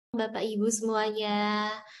Bapak Ibu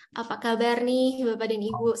semuanya. Apa kabar nih Bapak dan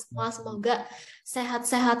Ibu semua? Semoga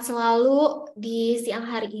sehat-sehat selalu di siang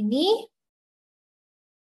hari ini.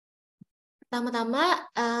 Pertama-tama,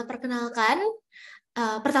 perkenalkan,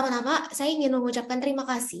 pertama-tama saya ingin mengucapkan terima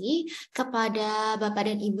kasih kepada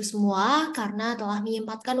Bapak dan Ibu semua karena telah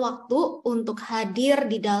menyempatkan waktu untuk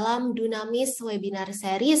hadir di dalam Dunamis Webinar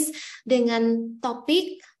Series dengan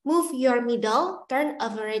topik Move Your Middle, Turn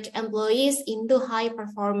Average Employees into High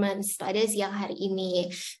Performance pada siang hari ini.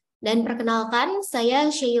 Dan perkenalkan, saya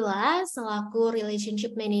Sheila selaku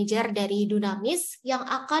Relationship Manager dari Dunamis yang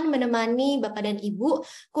akan menemani Bapak dan Ibu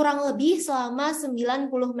kurang lebih selama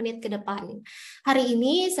 90 menit ke depan. Hari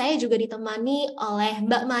ini saya juga ditemani oleh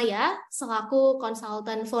Mbak Maya selaku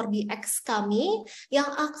konsultan 4DX kami yang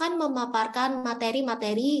akan memaparkan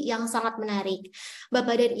materi-materi yang sangat menarik.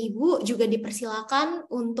 Bapak dan Ibu juga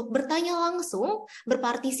dipersilakan untuk bertanya langsung,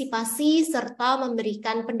 berpartisipasi, serta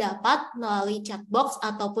memberikan pendapat melalui chat box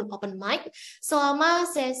ataupun open mic selama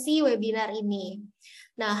sesi webinar ini.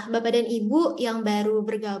 Nah, Bapak dan Ibu yang baru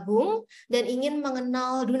bergabung dan ingin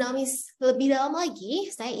mengenal Dunamis lebih dalam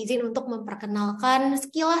lagi, saya izin untuk memperkenalkan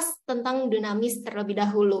sekilas tentang Dunamis terlebih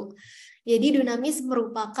dahulu. Jadi Dunamis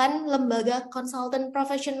merupakan lembaga konsultan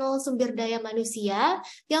profesional sumber daya manusia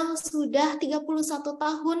yang sudah 31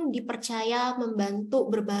 tahun dipercaya membantu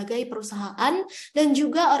berbagai perusahaan dan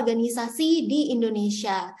juga organisasi di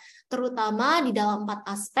Indonesia, terutama di dalam 4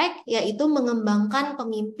 aspek, yaitu mengembangkan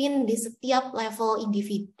pemimpin di setiap level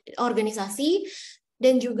individu organisasi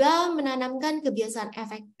dan juga menanamkan kebiasaan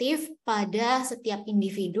efektif pada setiap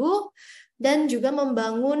individu dan juga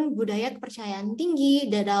membangun budaya kepercayaan tinggi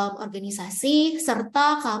di dalam organisasi,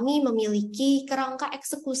 serta kami memiliki kerangka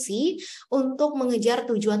eksekusi untuk mengejar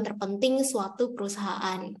tujuan terpenting suatu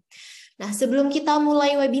perusahaan. Nah, sebelum kita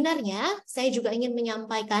mulai webinarnya, saya juga ingin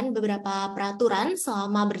menyampaikan beberapa peraturan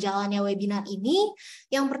selama berjalannya webinar ini.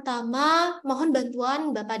 Yang pertama, mohon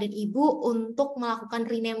bantuan Bapak dan Ibu untuk melakukan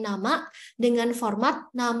rename nama dengan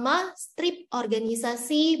format nama strip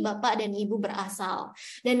organisasi Bapak dan Ibu berasal.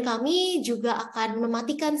 Dan kami juga akan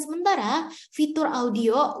mematikan sementara fitur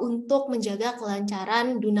audio untuk menjaga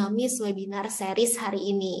kelancaran Dunamis Webinar Series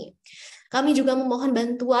hari ini. Kami juga memohon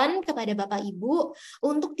bantuan kepada Bapak Ibu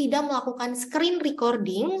untuk tidak melakukan screen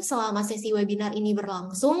recording selama sesi webinar ini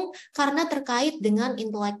berlangsung karena terkait dengan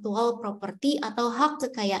intellectual property atau hak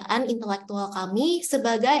kekayaan intelektual kami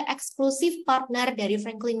sebagai eksklusif partner dari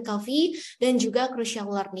Franklin Covey dan juga Crucial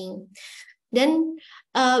Learning. Dan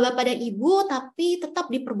Bapak dan Ibu tapi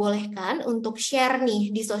tetap diperbolehkan untuk share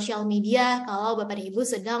nih di sosial media kalau Bapak dan Ibu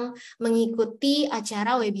sedang mengikuti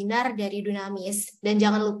acara webinar dari Dunamis. Dan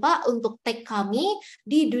jangan lupa untuk tag kami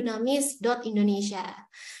di dunamis.indonesia.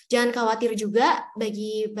 Jangan khawatir juga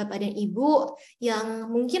bagi Bapak dan Ibu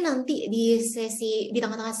yang mungkin nanti di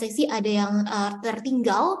tengah-tengah sesi ada yang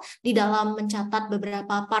tertinggal di dalam mencatat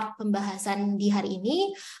beberapa part pembahasan di hari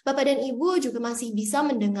ini. Bapak dan Ibu juga masih bisa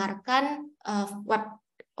mendengarkan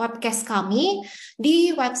webcast kami di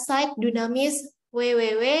website Dunamis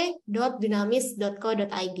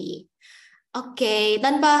www.dunamis.co.id. Oke,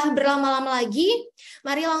 tanpa berlama-lama lagi,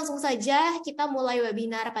 mari langsung saja kita mulai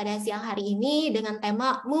webinar pada siang hari ini dengan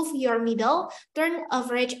tema Move Your Middle, Turn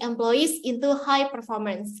Average Employees into High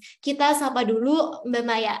Performance. Kita sapa dulu Mbak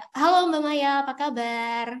Maya. Halo Mbak Maya, apa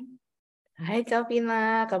kabar? Hai Kak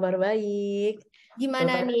Vina, kabar baik.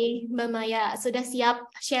 Gimana Bapak nih Mbak Maya, sudah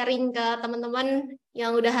siap sharing ke teman-teman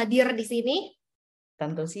yang udah hadir di sini?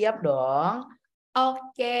 tentu siap dong.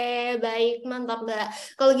 Oke, baik, mantap Mbak.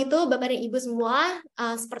 Kalau gitu Bapak dan Ibu semua,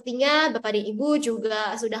 sepertinya Bapak dan Ibu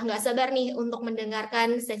juga sudah nggak sabar nih untuk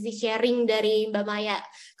mendengarkan sesi sharing dari Mbak Maya.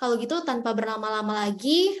 Kalau gitu tanpa berlama-lama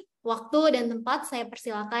lagi, waktu dan tempat saya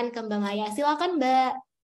persilakan ke Mbak Maya. Silakan Mbak.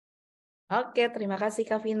 Oke, terima kasih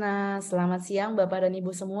Kak Vina. Selamat siang Bapak dan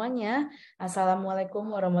Ibu semuanya. Assalamualaikum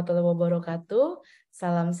warahmatullahi wabarakatuh.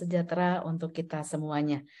 Salam sejahtera untuk kita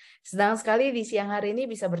semuanya. Senang sekali di siang hari ini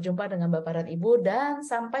bisa berjumpa dengan Bapak dan Ibu dan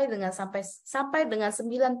sampai dengan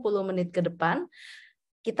 90 menit ke depan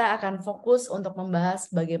kita akan fokus untuk membahas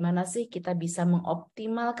bagaimana sih kita bisa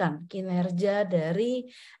mengoptimalkan kinerja dari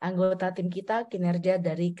anggota tim kita, kinerja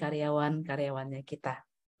dari karyawan-karyawannya kita.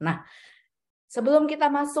 Nah, sebelum kita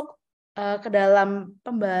masuk ke dalam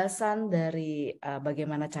pembahasan dari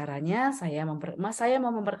bagaimana caranya, saya mau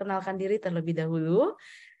memperkenalkan diri terlebih dahulu.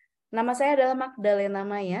 Nama saya adalah Magdalena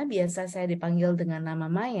Maya, biasa saya dipanggil dengan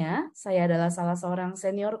nama Maya. Saya adalah salah seorang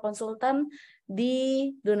senior konsultan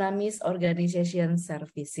di Dunamis Organization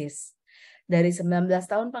Services. Dari 19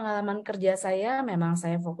 tahun pengalaman kerja saya, memang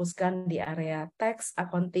saya fokuskan di area tax,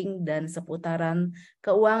 accounting, dan seputaran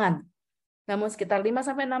keuangan. Namun sekitar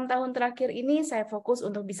 5-6 tahun terakhir ini saya fokus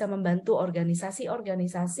untuk bisa membantu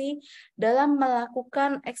organisasi-organisasi dalam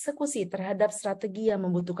melakukan eksekusi terhadap strategi yang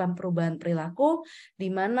membutuhkan perubahan perilaku, di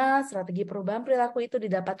mana strategi perubahan perilaku itu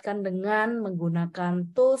didapatkan dengan menggunakan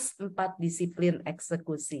tools 4 disiplin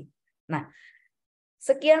eksekusi. Nah,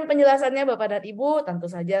 sekian penjelasannya Bapak dan Ibu. Tentu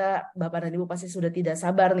saja Bapak dan Ibu pasti sudah tidak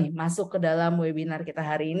sabar nih masuk ke dalam webinar kita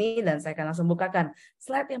hari ini, dan saya akan langsung bukakan.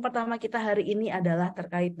 Slide yang pertama kita hari ini adalah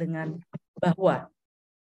terkait dengan bahwa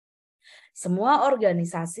semua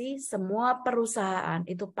organisasi, semua perusahaan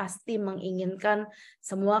itu pasti menginginkan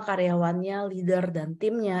semua karyawannya, leader, dan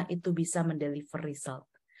timnya itu bisa mendeliver result.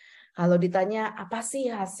 Kalau ditanya apa sih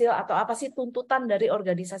hasil atau apa sih tuntutan dari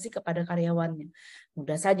organisasi kepada karyawannya?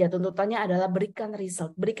 Mudah saja, tuntutannya adalah berikan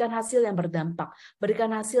result, berikan hasil yang berdampak, berikan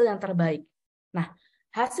hasil yang terbaik. Nah,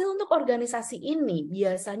 hasil untuk organisasi ini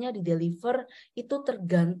biasanya dideliver itu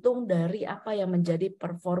tergantung dari apa yang menjadi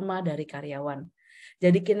performa dari karyawan.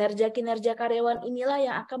 Jadi kinerja-kinerja karyawan inilah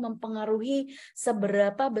yang akan mempengaruhi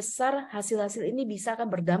seberapa besar hasil-hasil ini bisa akan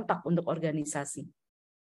berdampak untuk organisasi.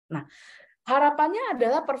 Nah, harapannya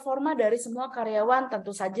adalah performa dari semua karyawan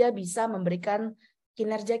tentu saja bisa memberikan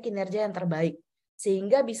kinerja-kinerja yang terbaik,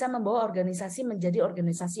 sehingga bisa membawa organisasi menjadi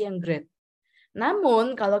organisasi yang great.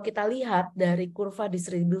 Namun kalau kita lihat dari kurva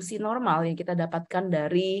distribusi normal yang kita dapatkan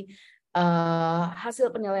dari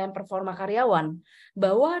hasil penilaian performa karyawan,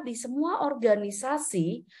 bahwa di semua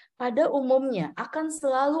organisasi pada umumnya akan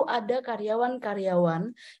selalu ada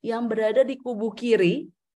karyawan-karyawan yang berada di kubu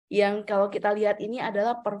kiri, yang kalau kita lihat ini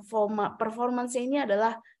adalah performance-nya ini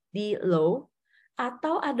adalah di low,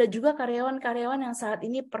 atau ada juga karyawan-karyawan yang saat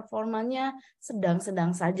ini performanya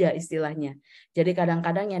sedang-sedang saja istilahnya. Jadi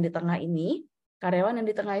kadang-kadang yang di tengah ini, karyawan yang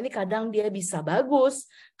di tengah ini kadang dia bisa bagus,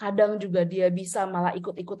 kadang juga dia bisa malah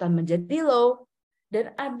ikut-ikutan menjadi low,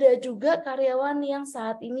 dan ada juga karyawan yang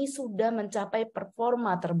saat ini sudah mencapai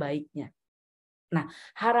performa terbaiknya. Nah,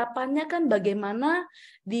 harapannya kan bagaimana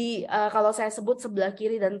kalau saya sebut sebelah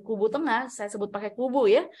kiri dan kubu tengah, saya sebut pakai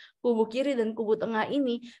kubu ya, kubu kiri dan kubu tengah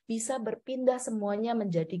ini bisa berpindah semuanya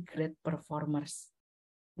menjadi great performers.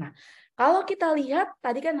 Nah, kalau kita lihat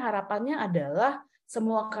tadi kan harapannya adalah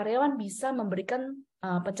semua karyawan bisa memberikan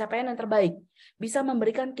pencapaian yang terbaik, bisa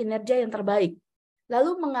memberikan kinerja yang terbaik.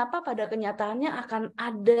 Lalu mengapa pada kenyataannya akan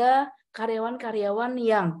ada karyawan-karyawan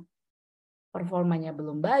yang performanya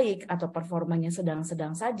belum baik atau performanya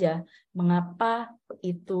sedang-sedang saja? Mengapa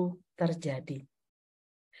itu terjadi?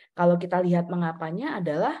 Kalau kita lihat mengapanya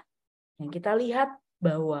adalah yang kita lihat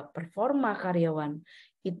bahwa performa karyawan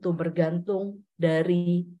itu bergantung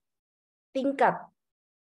dari tingkat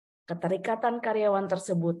keterikatan karyawan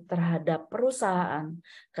tersebut terhadap perusahaan,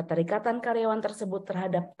 keterikatan karyawan tersebut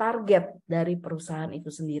terhadap target dari perusahaan itu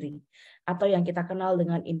sendiri, atau yang kita kenal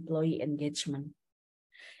dengan employee engagement.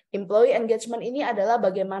 Employee engagement ini adalah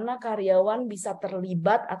bagaimana karyawan bisa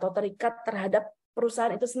terlibat atau terikat terhadap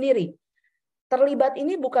perusahaan itu sendiri. Terlibat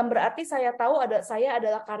ini bukan berarti saya tahu saya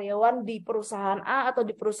adalah karyawan di perusahaan A atau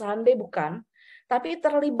di perusahaan B, bukan. Tapi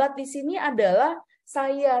terlibat di sini adalah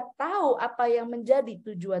saya tahu apa yang menjadi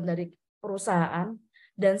tujuan dari perusahaan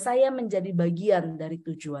dan saya menjadi bagian dari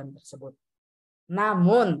tujuan tersebut.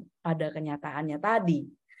 Namun pada kenyataannya tadi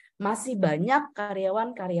masih banyak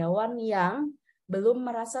karyawan-karyawan yang belum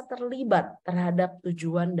merasa terlibat terhadap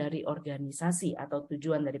tujuan dari organisasi atau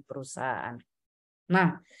tujuan dari perusahaan.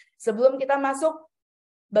 Nah, sebelum kita masuk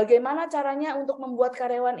bagaimana caranya untuk membuat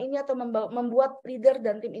karyawan ini atau membuat leader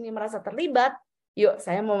dan tim ini merasa terlibat, yuk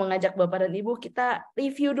saya mau mengajak Bapak dan Ibu kita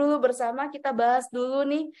review dulu bersama, kita bahas dulu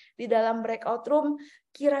nih di dalam breakout room,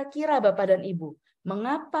 kira-kira Bapak dan Ibu,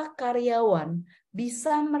 mengapa karyawan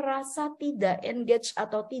bisa merasa tidak engage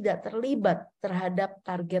atau tidak terlibat terhadap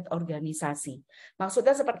target organisasi?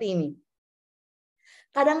 Maksudnya seperti ini.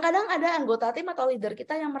 Kadang-kadang ada anggota tim atau leader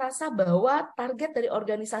kita yang merasa bahwa target dari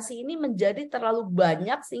organisasi ini menjadi terlalu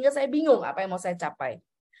banyak sehingga saya bingung apa yang mau saya capai.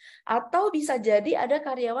 Atau bisa jadi ada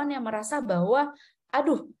karyawan yang merasa bahwa,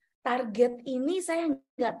 aduh, target ini saya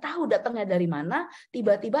nggak tahu datangnya dari mana,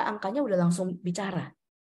 tiba-tiba angkanya udah langsung bicara.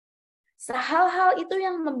 Hal-hal itu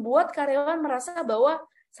yang membuat karyawan merasa bahwa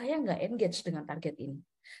saya nggak engage dengan target ini.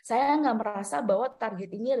 Saya nggak merasa bahwa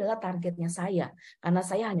target ini adalah targetnya saya, karena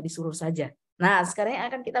saya hanya disuruh saja. Nah, sekarang yang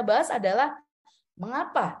akan kita bahas adalah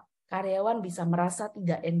mengapa karyawan bisa merasa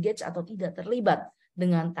tidak engage atau tidak terlibat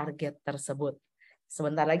dengan target tersebut.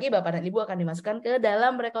 Sebentar lagi Bapak dan Ibu akan dimasukkan ke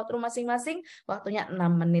dalam breakout room masing-masing, waktunya 6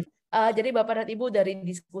 menit. Jadi Bapak dan Ibu dari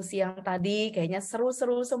diskusi yang tadi kayaknya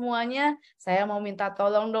seru-seru semuanya. Saya mau minta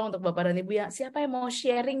tolong dong untuk Bapak dan Ibu yang siapa yang mau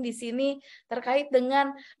sharing di sini terkait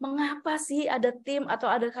dengan mengapa sih ada tim atau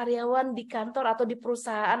ada karyawan di kantor atau di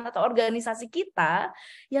perusahaan atau organisasi kita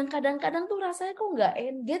yang kadang-kadang tuh rasanya kok nggak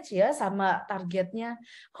engage ya sama targetnya.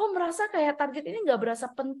 Kok merasa kayak target ini nggak berasa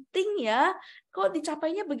penting ya? Kok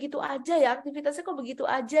dicapainya begitu aja ya? Aktivitasnya kok begitu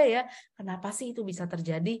aja ya? Kenapa sih itu bisa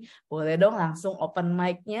terjadi? Boleh dong langsung open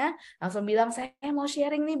mic-nya langsung bilang saya mau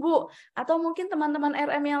sharing nih Bu, atau mungkin teman-teman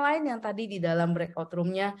RM yang lain yang tadi di dalam breakout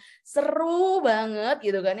room-nya seru banget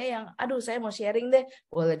gitu kan ya, yang aduh saya mau sharing deh,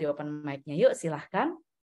 boleh di open mic-nya, yuk silahkan.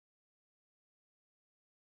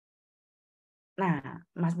 Nah,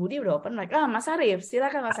 Mas Budi udah open mic. Mas Arif,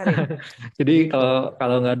 silakan Mas Arif. Jadi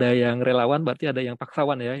kalau nggak ada yang relawan, berarti ada yang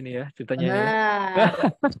paksawan ya ini ya ceritanya ini ya. Benar.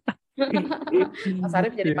 Mas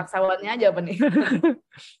Arif jadi Iya. paksawannya aja apa nih?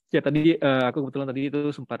 Ya tadi aku kebetulan tadi itu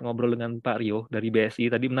sempat ngobrol dengan Pak Rio dari BSI.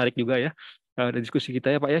 Tadi menarik juga ya diskusi kita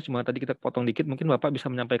ya Pak ya. Cuma tadi kita potong dikit. Mungkin Bapak bisa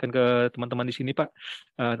menyampaikan ke teman-teman di sini Pak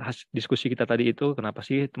diskusi kita tadi itu kenapa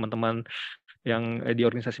sih teman-teman yang di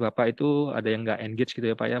organisasi Bapak itu ada yang nggak engage gitu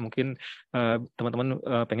ya Pak ya. Mungkin teman-teman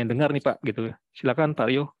pengen dengar nih Pak gitu. Silakan Pak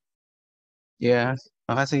Rio. Ya,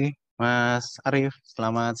 makasih Mas Arif.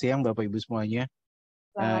 Selamat siang Bapak Ibu semuanya.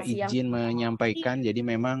 Selamat siang. Izin menyampaikan, jadi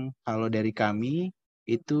memang kalau dari kami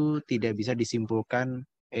itu tidak bisa disimpulkan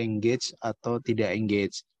engage atau tidak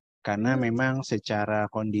engage. Karena memang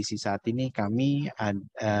secara kondisi saat ini kami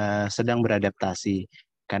sedang beradaptasi.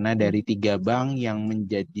 Karena dari 3 bank yang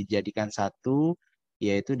dijadikan satu,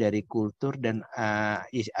 yaitu dari kultur dan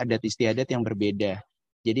adat istiadat yang berbeda.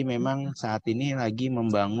 Jadi memang saat ini lagi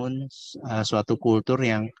membangun suatu kultur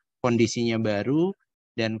yang kondisinya baru,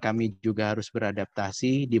 dan kami juga harus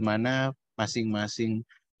beradaptasi di mana masing-masing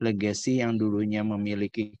legacy yang dulunya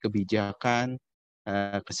memiliki kebijakan,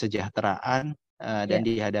 kesejahteraan, dan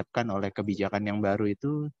dihadapkan oleh kebijakan yang baru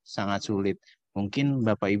itu sangat sulit. Mungkin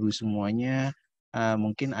Bapak Ibu semuanya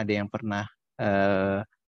mungkin ada yang pernah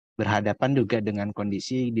berhadapan juga dengan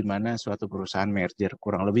kondisi di mana suatu perusahaan merger.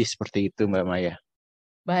 Kurang lebih seperti itu Mbak Maya.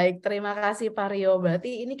 Baik, terima kasih Pak Rio.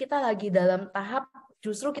 Berarti ini kita lagi dalam tahap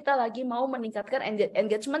justru kita lagi mau meningkatkan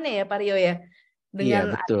engagement-nya ya Pak Rio ya. Iya, Dengan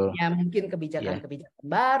betul. adanya mungkin kebijakan-kebijakan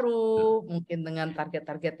baru, mungkin dengan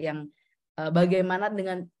target-target yang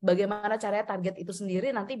bagaimana caranya target itu sendiri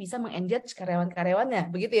nanti bisa mengengage karyawan-karyawannya.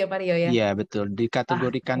 Begitu ya Pak Rio ya? Iya, betul.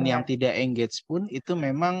 Dikategorikan yang Keren. tidak engage pun itu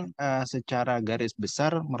memang secara garis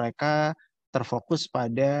besar mereka terfokus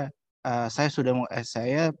pada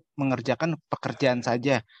saya mengerjakan pekerjaan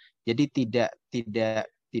saja. Jadi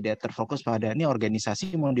tidak terfokus pada ini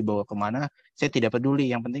organisasi mau dibawa kemana, saya tidak peduli.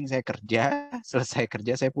 Yang penting saya kerja, selesai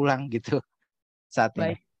kerja saya pulang gitu saat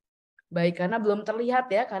ini. Baik, karena belum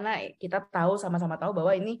terlihat ya, karena kita tahu sama-sama tahu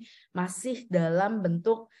bahwa ini masih dalam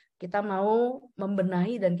bentuk kita mau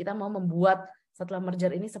membenahi dan kita mau membuat setelah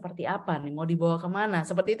merger ini seperti apa nih, mau dibawa kemana,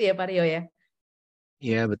 seperti itu ya Pak Rio ya?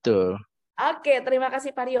 Iya, betul. Oke, terima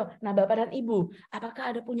kasih Pak Rio. Nah, Bapak dan Ibu,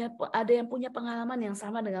 apakah ada yang punya pengalaman yang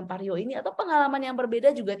sama dengan Pak Rio ini atau pengalaman yang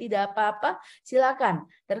berbeda juga tidak apa-apa?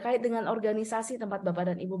 Silakan. Terkait dengan organisasi tempat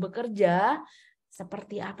Bapak dan Ibu bekerja,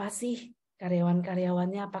 seperti apa sih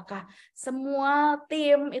karyawan-karyawannya? Apakah semua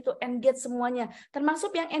tim itu engage semuanya?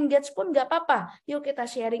 Termasuk yang engage pun nggak apa-apa. Yuk kita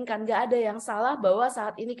sharingkan. Nggak ada yang salah bahwa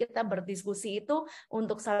saat ini kita berdiskusi itu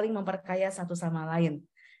untuk saling memperkaya satu sama lain.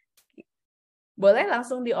 Boleh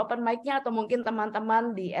langsung di open mic-nya atau mungkin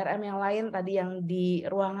teman-teman di RM yang lain tadi yang di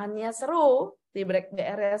ruangannya seru, di break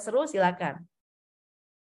area seru, silakan.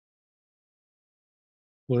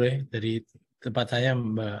 Boleh dari tempat saya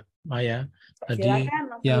Mbak Maya. Tadi Silakan,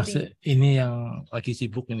 Mas yang Budi. ini yang lagi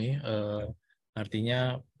sibuk ini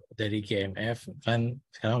artinya dari GMF kan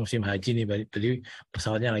sekarang musim haji nih, tadi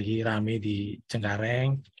pesawatnya lagi rame di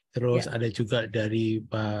Cengkareng. Terus ada juga dari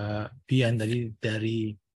Pak Bian tadi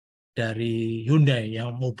dari Hyundai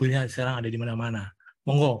yang mobilnya sekarang ada di mana-mana.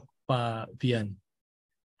 Monggo Pak Bian.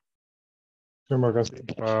 Terima kasih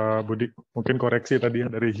Pak Budi. Mungkin koreksi tadi ya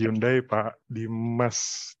dari Hyundai Pak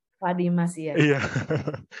Dimas. Pak Dimas ya. Iya.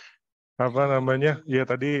 Apa namanya? Iya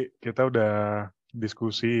tadi kita udah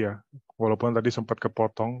diskusi ya. Walaupun tadi sempat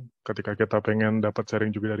kepotong ketika kita pengen dapat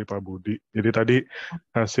sharing juga dari Pak Budi. Jadi tadi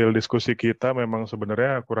hasil diskusi kita memang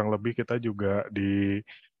sebenarnya kurang lebih kita juga di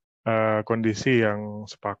kondisi yang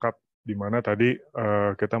sepakat, di mana tadi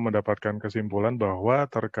kita mendapatkan kesimpulan bahwa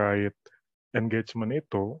terkait engagement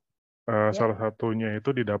itu salah satunya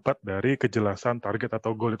itu didapat dari kejelasan target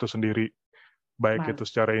atau goal itu sendiri, baik itu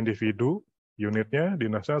secara individu, unitnya,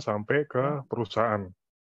 dinasnya, sampai ke perusahaan.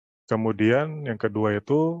 Kemudian yang kedua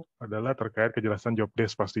itu adalah terkait kejelasan job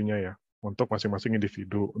desk pastinya ya. untuk masing-masing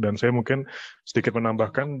individu. Dan saya mungkin sedikit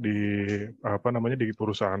menambahkan di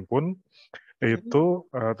perusahaan pun itu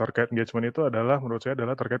terkait engagement itu adalah menurut saya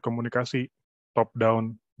adalah terkait komunikasi top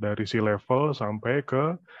down dari C-level sampai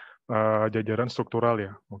ke jajaran struktural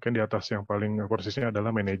ya. Mungkin di atas yang paling posisinya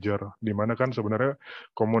adalah manajer, di mana kan sebenarnya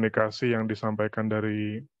komunikasi yang disampaikan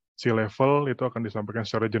dari C-level itu akan disampaikan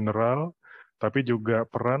secara general, tapi juga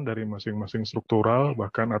peran dari masing-masing struktural,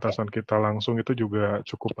 bahkan atasan kita langsung itu juga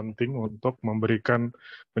cukup penting untuk memberikan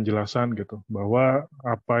penjelasan gitu, bahwa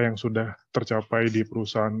apa yang sudah tercapai di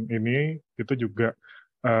perusahaan ini itu juga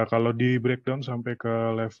kalau di breakdown sampai ke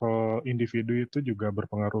level individu itu juga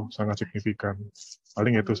berpengaruh sangat signifikan.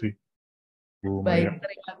 Paling itu sih, Bu Maya.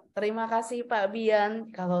 Baik, terima kasih Pak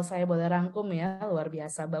Bian. Kalau saya boleh rangkum ya, luar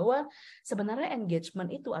biasa bahwa sebenarnya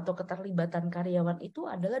engagement itu atau keterlibatan karyawan itu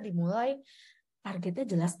adalah dimulai targetnya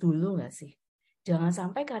jelas dulu nggak sih? Jangan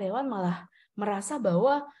sampai karyawan malah merasa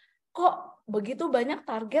bahwa kok begitu banyak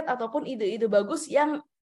target ataupun ide-ide bagus yang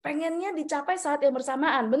pengennya dicapai saat yang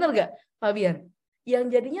bersamaan. Benar nggak Pak Bian?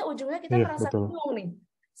 Yang jadinya ujungnya kita Iya, merasa betul. bingung nih.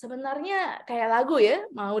 Sebenarnya kayak lagu ya,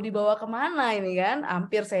 mau dibawa kemana ini kan?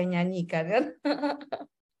 Hampir saya nyanyikan kan.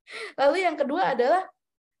 Lalu yang kedua adalah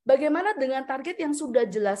bagaimana dengan target yang sudah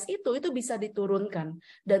jelas itu bisa diturunkan.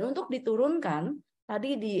 Dan untuk diturunkan,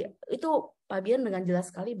 tadi itu Pak Bian dengan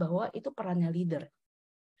jelas sekali bahwa itu perannya leader.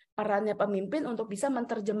 Perannya pemimpin untuk bisa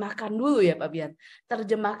menerjemahkan dulu ya Pak Bian.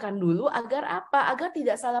 Terjemahkan dulu agar apa? Agar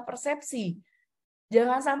tidak salah persepsi.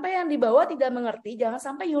 Jangan sampai yang di bawah tidak mengerti, jangan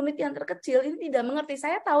sampai unit yang terkecil ini tidak mengerti.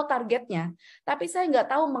 Saya tahu targetnya, tapi saya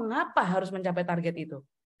nggak tahu mengapa harus mencapai target itu.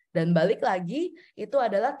 Dan balik lagi, itu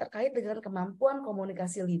adalah terkait dengan kemampuan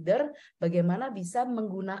komunikasi leader, bagaimana bisa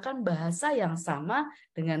menggunakan bahasa yang sama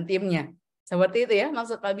dengan timnya. Seperti itu ya,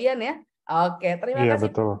 maksud Pak Bian ya. Oke, terima Iya, kasih.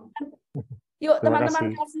 betul. Yuk Terima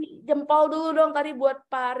teman-teman kasih. kasih jempol dulu dong tadi buat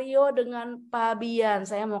Pak Rio dengan Pak Bian.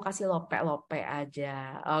 Saya mau kasih lope-lope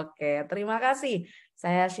aja. Oke, terima kasih.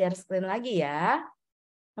 Saya share screen lagi ya.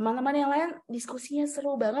 Teman-teman yang lain diskusinya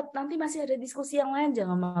seru banget. Nanti masih ada diskusi yang lain.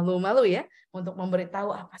 Jangan malu-malu ya untuk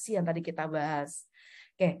memberitahu apa sih yang tadi kita bahas.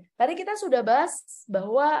 Oke, tadi kita sudah bahas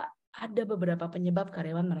bahwa ada beberapa penyebab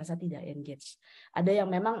karyawan merasa tidak engage. Ada yang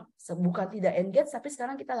memang bukan tidak engage, tapi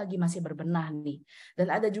sekarang kita lagi masih berbenah nih. Dan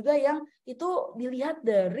ada juga yang itu dilihat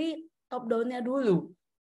dari top down-nya dulu.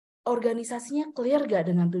 Organisasinya clear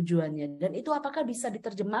gak dengan tujuannya? Dan itu apakah bisa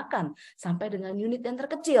diterjemahkan sampai dengan unit yang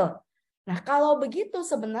terkecil? Nah, kalau begitu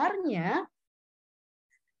sebenarnya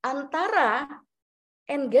antara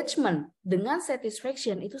engagement dengan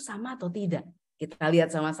satisfaction itu sama atau tidak? Kita lihat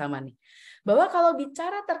sama-sama nih. Bahwa kalau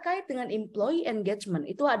bicara terkait dengan employee engagement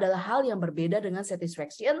itu adalah hal yang berbeda dengan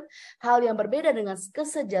satisfaction, hal yang berbeda dengan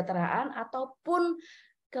kesejahteraan ataupun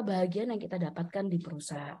kebahagiaan yang kita dapatkan di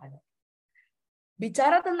perusahaan.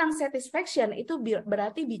 Bicara tentang satisfaction itu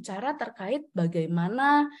berarti bicara terkait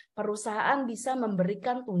bagaimana perusahaan bisa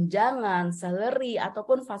memberikan tunjangan, salary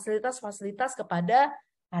ataupun fasilitas-fasilitas kepada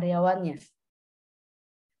karyawannya.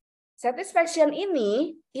 Satisfaction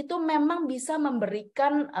ini itu memang bisa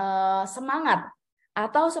memberikan semangat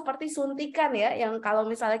atau seperti suntikan ya, yang kalau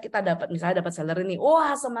misalnya kita dapat salary nih,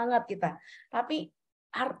 wah semangat kita. Tapi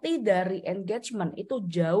arti dari engagement itu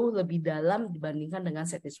jauh lebih dalam dibandingkan dengan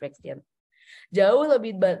satisfaction. Jauh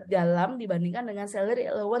lebih dalam dibandingkan dengan salary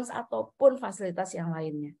allowance ataupun fasilitas yang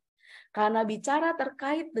lainnya. Karena bicara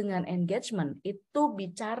terkait dengan engagement, itu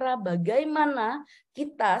bicara bagaimana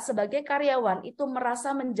kita sebagai karyawan itu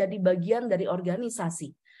merasa menjadi bagian dari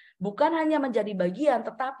organisasi. Bukan hanya menjadi bagian,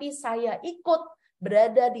 tetapi saya ikut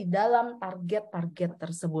berada di dalam target-target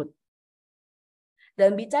tersebut.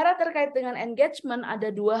 Dan bicara terkait dengan engagement,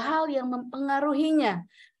 ada dua hal yang mempengaruhinya.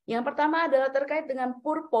 Yang pertama adalah terkait dengan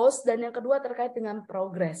purpose, dan yang kedua terkait dengan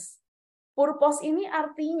progress. Purpose ini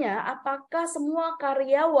artinya apakah semua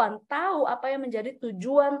karyawan tahu apa yang menjadi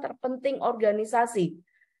tujuan terpenting organisasi.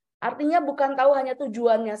 Artinya bukan tahu hanya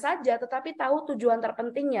tujuannya saja, tetapi tahu tujuan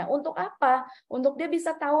terpentingnya. Untuk apa? Untuk dia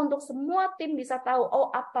bisa tahu, untuk semua tim bisa tahu,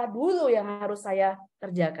 oh apa dulu yang harus saya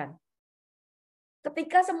kerjakan.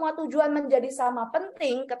 Ketika semua tujuan menjadi sama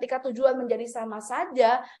penting, ketika tujuan menjadi sama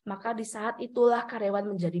saja, maka di saat itulah karyawan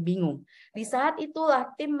menjadi bingung. Di saat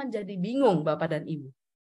itulah tim menjadi bingung, Bapak dan Ibu.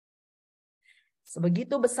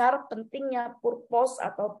 Sebegitu besar pentingnya purpose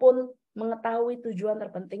ataupun mengetahui tujuan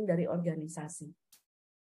terpenting dari organisasi.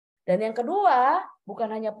 Dan yang kedua,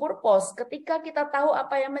 bukan hanya purpose. Ketika kita tahu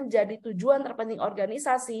apa yang menjadi tujuan terpenting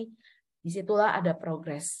organisasi, disitulah ada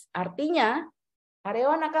progres. Artinya,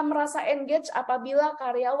 karyawan akan merasa engage apabila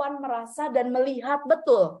karyawan merasa dan melihat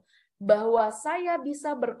betul bahwa saya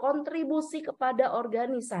bisa berkontribusi kepada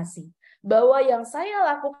organisasi. Bahwa yang saya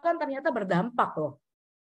lakukan ternyata berdampak loh.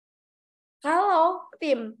 Kalau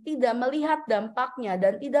tim tidak melihat dampaknya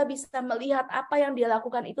dan tidak bisa melihat apa yang dia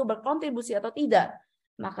lakukan itu berkontribusi atau tidak,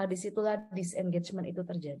 maka disitulah disengagement itu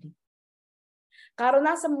terjadi.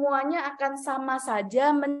 Karena semuanya akan sama saja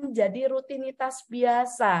menjadi rutinitas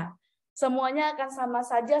biasa. Semuanya akan sama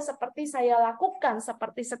saja seperti saya lakukan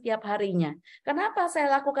seperti setiap harinya. Kenapa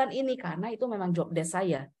saya lakukan ini? Karena itu memang job desk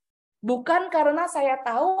saya. Bukan karena saya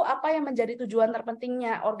tahu apa yang menjadi tujuan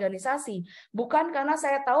terpentingnya organisasi. Bukan karena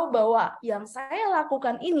saya tahu bahwa yang saya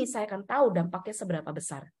lakukan ini saya akan tahu dampaknya seberapa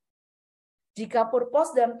besar. Jika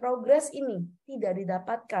purpose dan progress ini tidak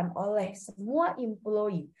didapatkan oleh semua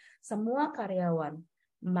employee, semua karyawan,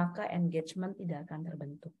 maka engagement tidak akan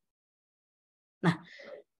terbentuk. Nah,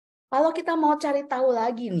 kalau kita mau cari tahu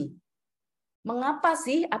lagi nih, mengapa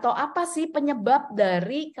sih atau apa sih penyebab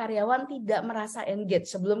dari karyawan tidak merasa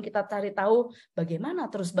engage? Sebelum kita cari tahu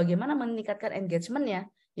bagaimana meningkatkan engagement-nya,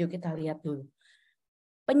 yuk kita lihat dulu.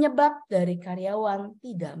 Penyebab dari karyawan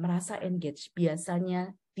tidak merasa engage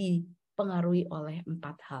biasanya dipengaruhi oleh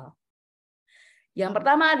 4 hal. Yang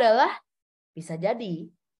pertama adalah bisa jadi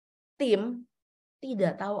tim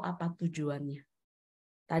tidak tahu apa tujuannya.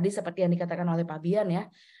 Tadi seperti yang dikatakan oleh Pak Bian ya,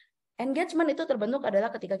 engagement itu terbentuk adalah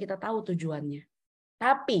ketika kita tahu tujuannya.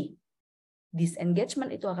 Tapi disengagement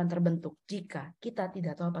itu akan terbentuk jika kita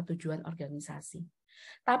tidak tahu apa tujuan organisasi.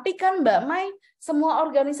 Tapi kan Mbak Mai, semua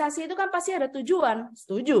organisasi itu kan pasti ada tujuan.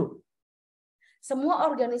 Setuju. Semua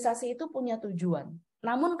organisasi itu punya tujuan.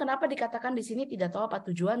 Namun kenapa dikatakan di sini tidak tahu apa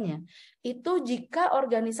tujuannya? Itu jika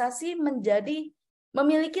organisasi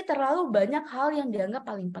memiliki terlalu banyak hal yang dianggap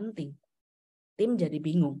paling penting. Tim jadi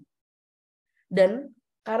bingung. Dan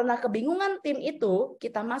karena kebingungan tim itu,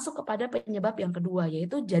 kita masuk kepada penyebab yang kedua,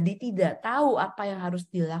 yaitu jadi tidak tahu apa yang harus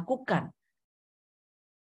dilakukan.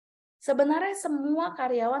 Sebenarnya semua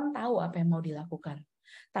karyawan tahu apa yang mau dilakukan.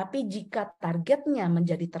 Tapi jika targetnya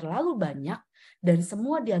menjadi terlalu banyak dan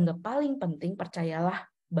semua dianggap paling penting, percayalah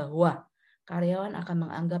bahwa karyawan akan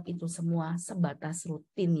menganggap itu semua sebatas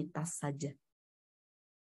rutinitas saja.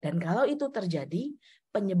 Dan kalau itu terjadi,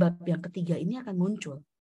 penyebab yang ketiga ini akan muncul.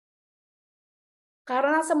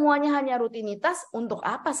 Karena semuanya hanya rutinitas, untuk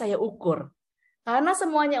apa saya ukur? Karena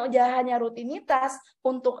semuanya hanya rutinitas,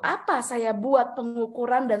 untuk apa saya buat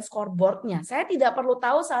pengukuran dan scoreboardnya? Saya tidak perlu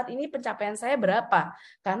tahu saat ini pencapaian saya berapa.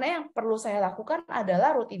 Karena yang perlu saya lakukan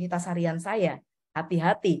adalah rutinitas harian saya.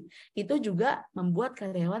 Hati-hati, itu juga membuat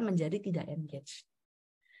karyawan menjadi tidak engage.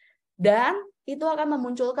 Dan itu akan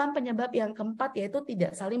memunculkan penyebab yang keempat, yaitu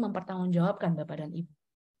tidak saling mempertanggungjawabkan Bapak dan Ibu.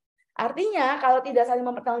 Artinya kalau tidak saling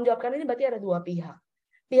mempertanggungjawabkan ini berarti ada dua pihak.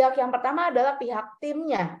 Pihak yang pertama adalah pihak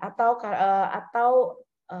timnya atau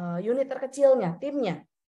unit terkecilnya, timnya.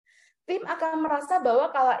 Tim akan merasa bahwa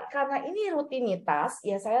karena ini rutinitas,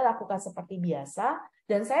 ya saya lakukan seperti biasa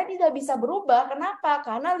dan saya tidak bisa berubah. Kenapa?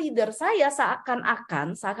 Karena leader saya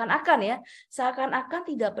seakan-akan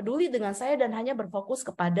tidak peduli dengan saya dan hanya berfokus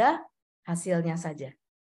kepada hasilnya saja.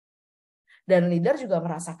 Dan leader juga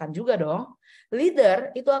merasakan juga dong.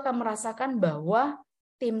 Leader itu akan merasakan bahwa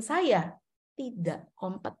tim saya tidak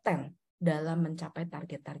kompeten dalam mencapai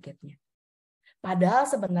target-targetnya. Padahal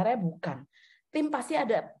sebenarnya bukan. Tim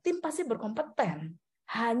pasti berkompeten.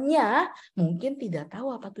 Hanya mungkin tidak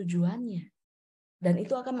tahu apa tujuannya. Dan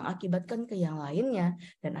itu akan mengakibatkan ke yang lainnya.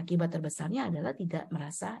 Dan akibat terbesarnya adalah tidak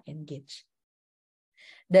merasa engage.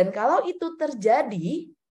 Dan kalau itu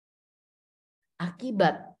terjadi,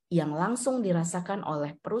 akibat yang langsung dirasakan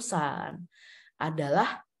oleh perusahaan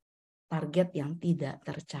adalah target yang tidak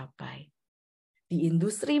tercapai. Di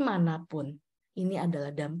industri manapun, ini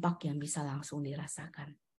adalah dampak yang bisa langsung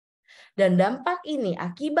dirasakan. Dan dampak ini,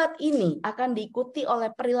 akibat ini akan diikuti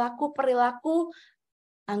oleh perilaku-perilaku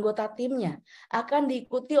anggota timnya, akan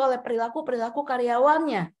diikuti oleh perilaku-perilaku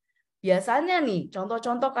karyawannya. Biasanya nih,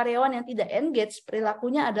 contoh-contoh karyawan yang tidak engage,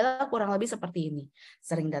 perilakunya adalah kurang lebih seperti ini.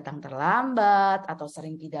 Sering datang terlambat, atau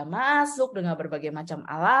sering tidak masuk dengan berbagai macam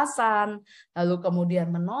alasan, lalu kemudian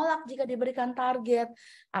menolak jika diberikan target,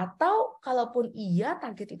 atau kalaupun iya,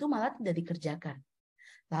 target itu malah tidak dikerjakan.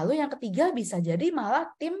 Lalu yang ketiga bisa jadi malah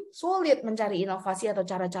tim sulit mencari inovasi atau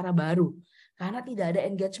cara-cara baru, karena tidak ada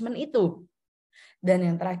engagement itu. Dan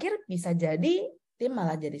yang terakhir bisa jadi tim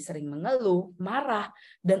malah jadi sering mengeluh, marah,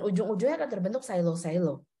 dan ujung-ujungnya akan terbentuk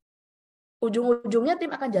silo-silo. Ujung-ujungnya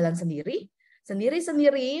tim akan jalan sendiri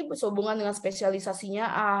sehubungan dengan spesialisasinya,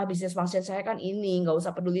 bisnis function saya kan ini, nggak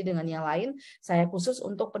usah peduli dengan yang lain, saya khusus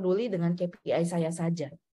untuk peduli dengan KPI saya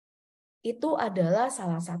saja. Itu adalah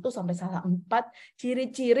salah 1 sampai salah 4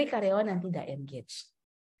 ciri-ciri karyawan yang tidak engage.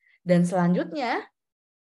 Dan selanjutnya,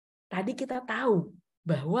 tadi kita tahu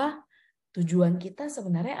bahwa tujuan kita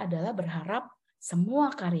sebenarnya adalah berharap semua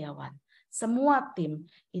karyawan, semua tim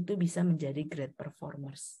itu bisa menjadi great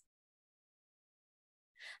performers.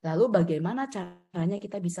 Lalu bagaimana caranya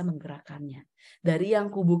kita bisa menggerakkannya? Dari yang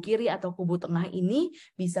kubu kiri atau kubu tengah ini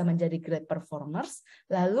bisa menjadi great performers,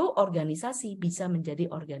 lalu organisasi bisa menjadi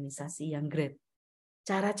organisasi yang great.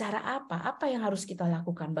 Cara-cara apa? Apa yang harus kita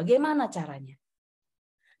lakukan? Bagaimana caranya?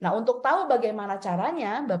 Nah, untuk tahu bagaimana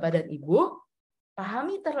caranya, Bapak dan Ibu,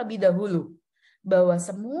 pahami terlebih dahulu bahwa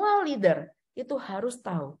semua leader itu harus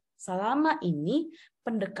tahu selama ini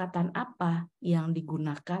pendekatan apa yang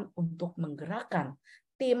digunakan untuk menggerakkan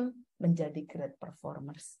tim menjadi great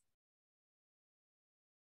performers.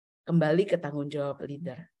 Kembali ke tanggung jawab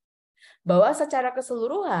leader. Bahwa secara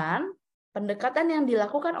keseluruhan, pendekatan yang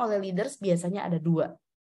dilakukan oleh leaders biasanya ada dua.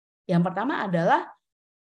 Yang pertama adalah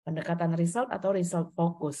pendekatan result atau result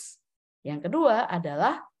focus. Yang kedua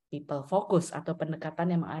adalah people focus atau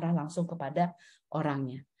pendekatan yang mengarah langsung kepada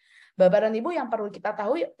orangnya. Bapak dan Ibu, yang perlu kita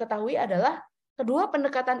ketahui adalah kedua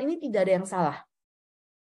pendekatan ini tidak ada yang salah.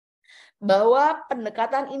 Bahwa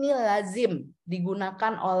pendekatan ini lazim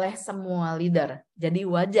digunakan oleh semua leader. Jadi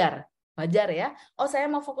wajar ya. Oh, saya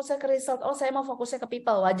mau fokusnya ke result, oh saya mau fokusnya ke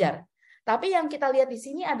people, wajar. Tapi yang kita lihat di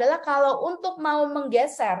sini adalah kalau untuk mau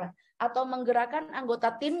menggeser atau menggerakkan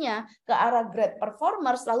anggota timnya ke arah great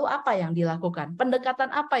performers, lalu apa yang dilakukan?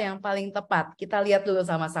 Pendekatan apa yang paling tepat? Kita lihat dulu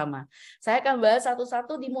sama-sama. Saya akan bahas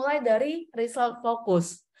satu-satu dimulai dari result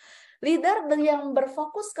focus. Leader yang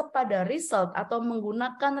berfokus kepada result atau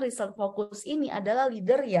menggunakan result focus ini adalah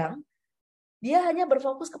leader yang dia hanya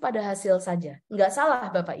berfokus kepada hasil saja. Nggak salah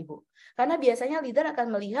Bapak Ibu. Karena biasanya leader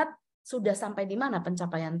akan melihat sudah sampai di mana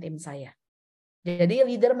pencapaian tim saya. Jadi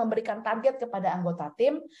leader memberikan target kepada anggota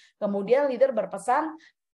tim, kemudian leader berpesan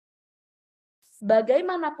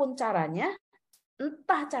bagaimanapun caranya,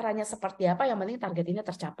 entah caranya seperti apa, yang penting target ini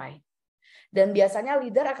tercapai. Dan biasanya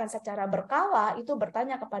leader akan secara berkala itu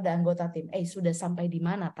bertanya kepada anggota tim, sudah sampai di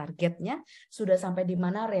mana targetnya, sudah sampai di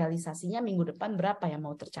mana realisasinya, minggu depan berapa yang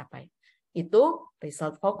mau tercapai. Itu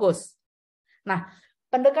result focus. Nah,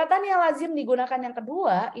 pendekatan yang lazim digunakan yang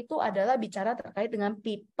kedua itu adalah bicara terkait dengan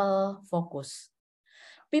people focus.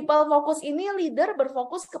 People focus ini leader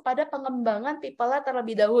berfokus kepada pengembangan people-nya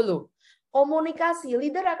terlebih dahulu. Komunikasi,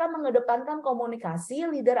 leader akan mengedepankan komunikasi,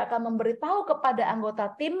 leader akan memberitahu kepada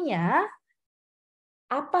anggota timnya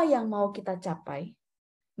apa yang mau kita capai,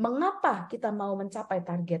 mengapa kita mau mencapai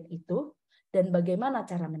target itu, dan bagaimana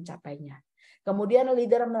cara mencapainya. Kemudian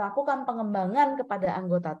leader melakukan pengembangan kepada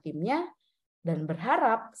anggota timnya, dan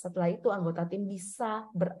berharap setelah itu anggota tim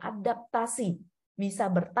bisa beradaptasi,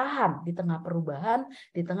 bisa bertahan di tengah perubahan,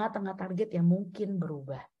 di tengah-tengah target yang mungkin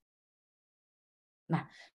berubah. Nah,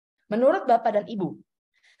 menurut Bapak dan Ibu,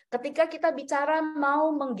 ketika kita bicara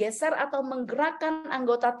mau menggeser atau menggerakkan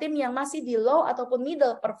anggota tim yang masih di low ataupun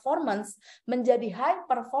middle performance menjadi high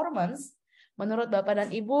performance, menurut Bapak dan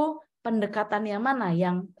Ibu, pendekatan yang mana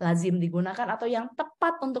yang lazim digunakan atau yang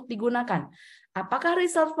tepat untuk digunakan? Apakah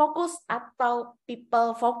result focus atau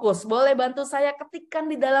people focus? Boleh bantu saya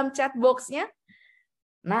ketikkan di dalam chat box-nya?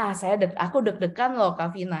 Nah, aku deg-degan loh,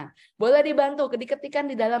 Kak Vina. Boleh dibantu diketikkan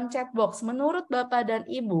di dalam chat box. Menurut Bapak dan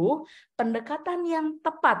Ibu, pendekatan yang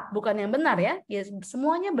tepat, bukan yang benar ya,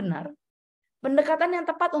 semuanya benar. Pendekatan yang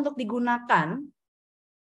tepat untuk digunakan,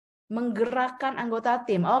 menggerakkan anggota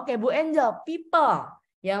tim. Oke, Bu Angel, people.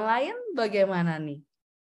 Yang lain bagaimana nih?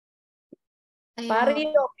 Ayo.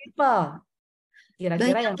 Rio, people.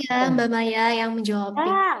 Kira-kira yang Banyak ya Mbak Maya yang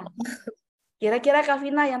menjawab. Kira-kira Kak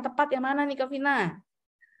Vina yang tepat yang mana nih Kak Vina?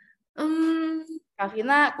 Kak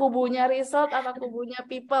Vina, kubunya result atau kubunya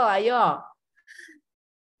people? Ayo.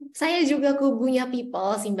 Saya juga kubunya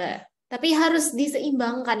people sih Mbak. Tapi harus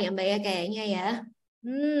diseimbangkan ya Mbak ya kayaknya ya.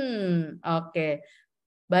 Oke.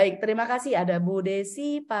 Baik, terima kasih. Ada Bu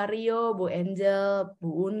Desi, Pak Rio, Bu Angel,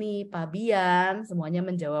 Bu Uni, Pak Bian. Semuanya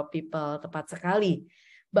menjawab people. Tepat sekali.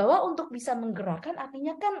 Bahwa untuk bisa menggerakkan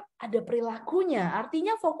artinya kan ada perilakunya.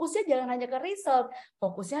 Artinya fokusnya jangan hanya ke result.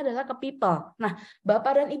 Fokusnya adalah ke people. Nah,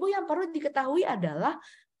 Bapak dan Ibu yang perlu diketahui adalah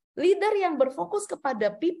leader yang berfokus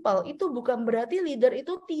kepada people itu bukan berarti leader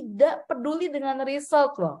itu tidak peduli dengan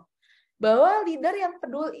result loh. Bahwa leader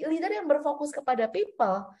yang berfokus kepada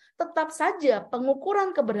people, tetap saja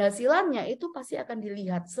pengukuran keberhasilannya itu pasti akan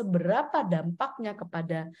dilihat seberapa dampaknya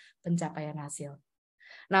kepada pencapaian hasil.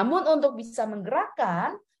 Namun untuk bisa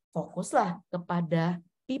menggerakkan, fokuslah kepada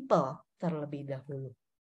people terlebih dahulu.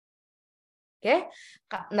 Oke,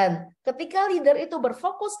 dan ketika leader itu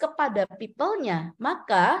berfokus kepada people-nya,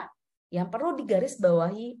 maka yang perlu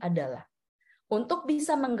digarisbawahi adalah untuk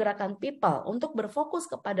bisa menggerakkan people, untuk berfokus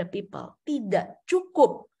kepada people, tidak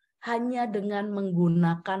cukup hanya dengan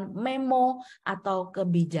menggunakan memo atau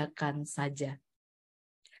kebijakan saja.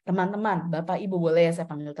 Teman-teman, Bapak Ibu, boleh ya saya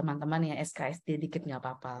panggil teman-teman ya, SKSD dikit nggak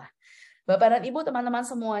apa-apa lah. Bapak dan Ibu, teman-teman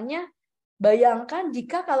semuanya, bayangkan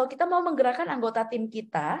jika kalau kita mau menggerakkan anggota tim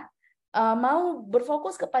kita, mau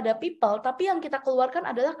berfokus kepada people, tapi yang kita keluarkan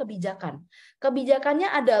adalah kebijakan.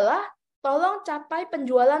 Kebijakannya adalah tolong capai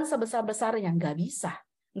penjualan sebesar-besarnya. Nggak bisa.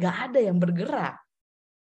 Nggak ada yang bergerak.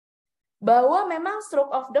 Bahwa memang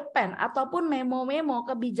stroke of the pen ataupun memo-memo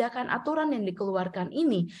kebijakan aturan yang dikeluarkan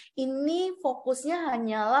ini fokusnya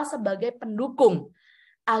hanyalah sebagai pendukung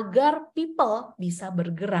agar people bisa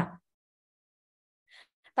bergerak.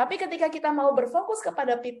 Tapi ketika kita mau berfokus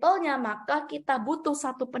kepada people-nya, maka kita butuh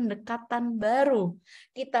satu pendekatan baru.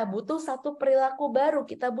 Kita butuh satu perilaku baru.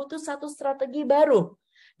 Kita butuh satu strategi baru.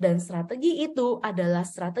 Dan strategi itu adalah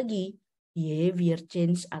strategi behavior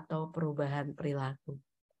change atau perubahan perilaku.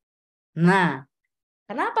 Nah,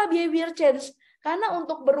 kenapa behavior change? Karena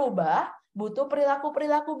untuk berubah butuh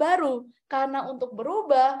perilaku-perilaku baru. Karena untuk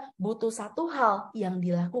berubah butuh satu hal yang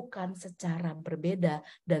dilakukan secara berbeda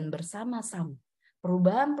dan bersama-sama.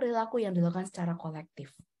 Perubahan perilaku yang dilakukan secara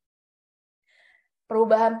kolektif.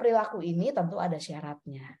 Perubahan perilaku ini tentu ada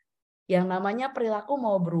syaratnya. Yang namanya perilaku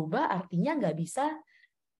mau berubah artinya nggak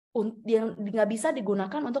bisa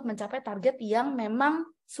digunakan untuk mencapai target yang memang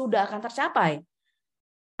sudah akan tercapai.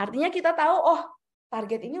 Artinya kita tahu, oh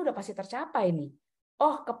target ini udah pasti tercapai nih.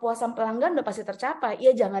 Oh kepuasan pelanggan udah pasti tercapai.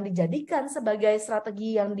 Ya jangan dijadikan sebagai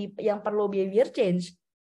strategi yang perlu behavior change.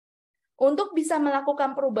 Untuk bisa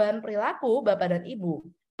melakukan perubahan perilaku, Bapak dan Ibu,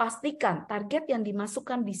 pastikan target yang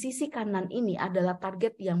dimasukkan di sisi kanan ini adalah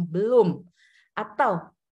target yang belum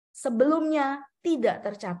atau sebelumnya tidak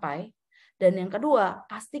tercapai. Dan yang kedua,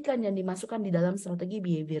 pastikan yang dimasukkan di dalam strategi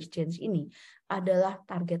behavior change ini adalah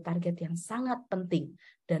target-target yang sangat penting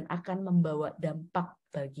dan akan membawa dampak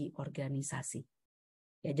bagi organisasi.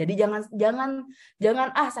 Ya, jadi jangan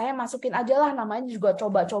saya masukin aja lah, namanya juga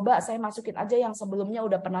coba-coba, saya masukin aja yang sebelumnya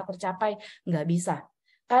udah pernah tercapai, nggak bisa.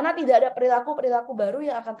 Karena tidak ada perilaku-perilaku baru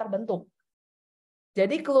yang akan terbentuk.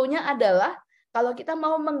 Jadi clue-nya adalah kalau kita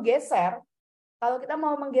mau menggeser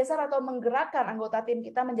atau menggerakkan anggota tim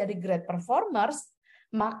kita menjadi great performers,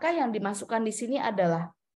 maka yang dimasukkan di sini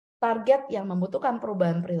adalah target yang membutuhkan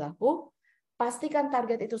perubahan perilaku, pastikan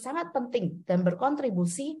target itu sangat penting dan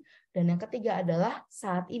berkontribusi, dan yang ketiga adalah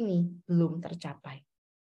saat ini belum tercapai.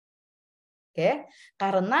 Oke,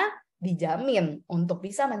 karena dijamin untuk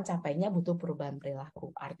bisa mencapainya butuh perubahan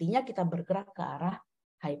perilaku. Artinya kita bergerak ke arah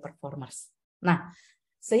high performers. Nah,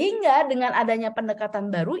 sehingga dengan adanya pendekatan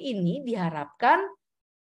baru ini diharapkan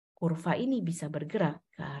kurva ini bisa bergerak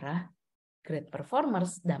ke arah great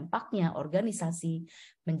performers, dampaknya organisasi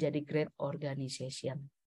menjadi great organization.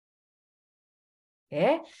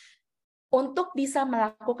 Oke. Untuk bisa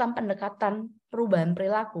melakukan pendekatan perubahan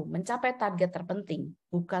perilaku, mencapai target terpenting,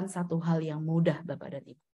 bukan satu hal yang mudah, Bapak dan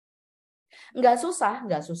Ibu. Nggak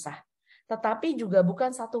susah. Tetapi juga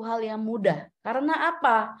bukan satu hal yang mudah. Karena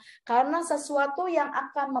apa? Karena sesuatu yang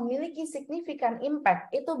akan memiliki signifikan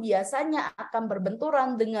impact itu biasanya akan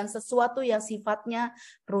berbenturan dengan sesuatu yang sifatnya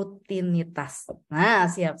rutinitas. Nah,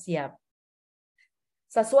 siap-siap.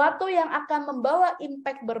 Sesuatu yang akan membawa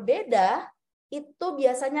impact berbeda itu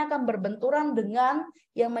biasanya akan berbenturan dengan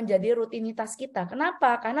yang menjadi rutinitas kita.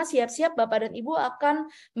 Kenapa? Karena siap-siap Bapak dan Ibu akan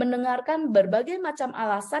mendengarkan berbagai macam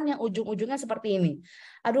alasan yang ujung-ujungnya seperti ini.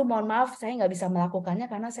 Aduh, mohon maaf, saya nggak bisa melakukannya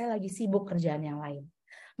karena saya lagi sibuk kerjaan yang lain.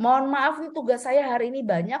 Mohon maaf, nih tugas saya hari ini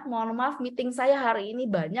banyak. Mohon maaf, meeting saya hari ini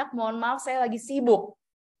banyak. Mohon maaf, saya lagi sibuk.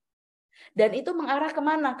 Dan itu mengarah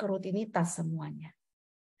kemana? Ke rutinitas semuanya.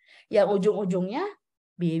 Yang ujung-ujungnya,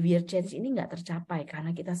 behavior change ini nggak tercapai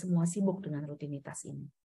karena kita semua sibuk dengan rutinitas ini.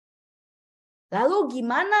 Lalu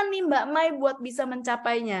gimana nih Mbak Mai buat bisa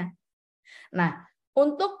mencapainya? Nah,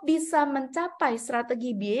 untuk bisa mencapai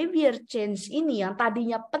strategi behavior change ini yang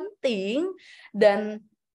tadinya penting dan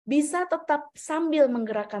bisa tetap sambil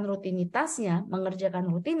menggerakkan rutinitasnya, mengerjakan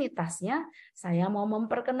rutinitasnya, saya mau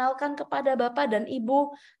memperkenalkan kepada Bapak dan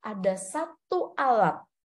Ibu ada satu alat,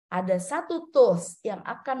 ada satu tools yang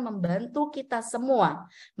akan membantu kita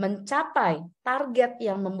semua mencapai target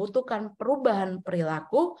yang membutuhkan perubahan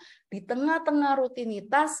perilaku di tengah-tengah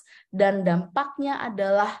rutinitas dan dampaknya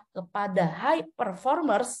adalah kepada high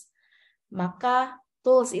performers, maka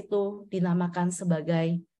tools itu dinamakan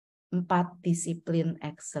sebagai 4 disiplin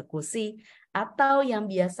eksekusi atau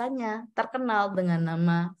yang biasanya terkenal dengan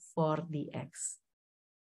nama 4DX.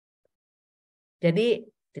 Jadi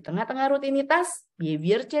di tengah-tengah rutinitas,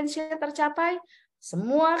 behavior change-nya tercapai,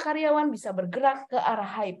 semua karyawan bisa bergerak ke arah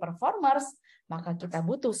high performers, maka kita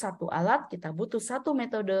butuh satu alat, kita butuh satu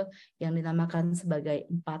metode yang dinamakan sebagai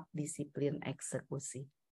 4 disiplin eksekusi.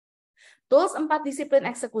 Tools 4 disiplin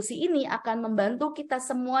eksekusi ini akan membantu kita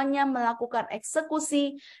semuanya melakukan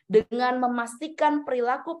eksekusi dengan memastikan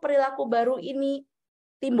perilaku-perilaku baru ini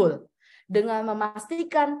timbul. Dengan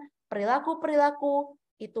memastikan perilaku-perilaku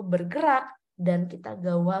itu bergerak dan kita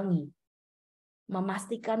gawangi.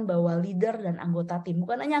 Memastikan bahwa leader dan anggota tim,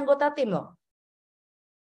 bukan hanya anggota tim loh.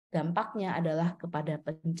 Dampaknya adalah kepada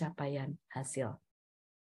pencapaian hasil.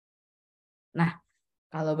 Nah,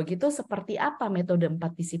 kalau begitu seperti apa metode 4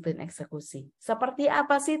 disiplin eksekusi? Seperti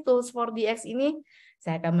apa sih tools 4DX ini?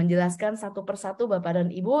 Saya akan menjelaskan satu persatu Bapak dan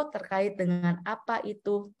Ibu terkait dengan apa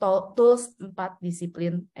itu tools 4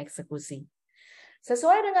 disiplin eksekusi.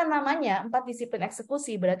 Sesuai dengan namanya, 4 disiplin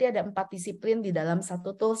eksekusi berarti ada 4 disiplin di dalam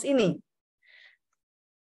satu tools ini.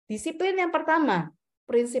 Disiplin yang pertama,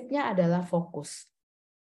 prinsipnya adalah fokus.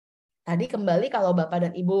 Tadi kembali kalau Bapak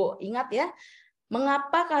dan Ibu ingat ya,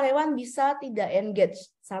 mengapa karyawan bisa tidak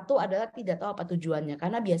engage? Satu adalah tidak tahu apa tujuannya,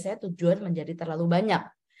 karena biasanya tujuan menjadi terlalu banyak.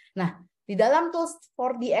 Nah, di dalam tools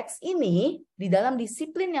 4DX ini, di dalam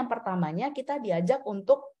disiplin yang pertamanya, kita diajak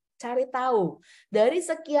untuk cari tahu. Dari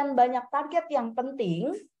sekian banyak target yang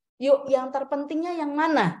penting, yuk yang terpentingnya yang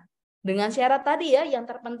mana? Dengan syarat tadi ya, yang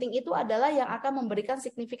terpenting itu adalah yang akan memberikan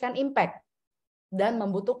signifikan impact dan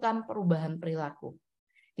membutuhkan perubahan perilaku.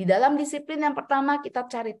 Di dalam disiplin yang pertama, kita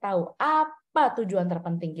cari tahu apa tujuan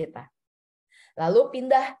terpenting kita. Lalu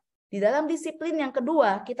pindah di dalam disiplin yang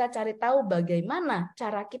kedua, kita cari tahu bagaimana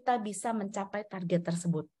cara kita bisa mencapai target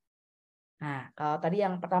tersebut. Nah, kalau tadi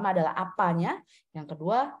yang pertama adalah apanya, yang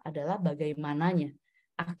kedua adalah bagaimananya.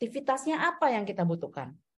 Aktivitasnya apa yang kita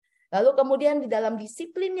butuhkan. Lalu kemudian di dalam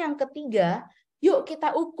disiplin yang ketiga, yuk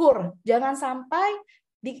kita ukur. Jangan sampai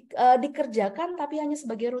dikerjakan tapi hanya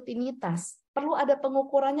sebagai rutinitas. Perlu ada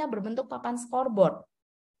pengukurannya berbentuk papan scoreboard.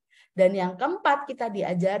 Dan yang keempat, kita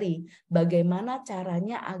diajari bagaimana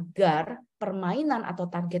caranya agar permainan atau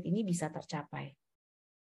target ini bisa tercapai.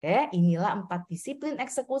 Oke, inilah 4 disiplin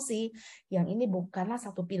eksekusi yang ini bukanlah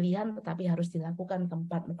satu pilihan tetapi harus dilakukan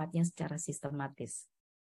keempat-empatnya secara sistematis.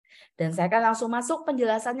 Dan saya akan langsung masuk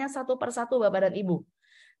penjelasannya satu persatu Bapak dan Ibu.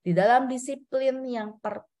 Di dalam disiplin yang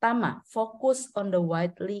pertama, focus on the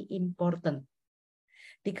widely important.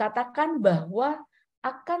 Dikatakan bahwa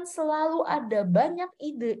akan selalu ada banyak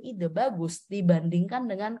ide-ide bagus dibandingkan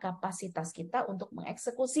dengan kapasitas kita untuk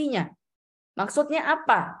mengeksekusinya. Maksudnya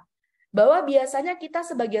apa? Bahwa biasanya kita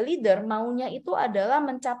sebagai leader maunya itu adalah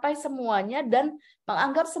mencapai semuanya dan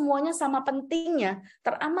menganggap semuanya sama pentingnya,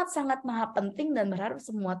 teramat sangat maha penting dan berharap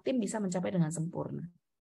semua tim bisa mencapai dengan sempurna.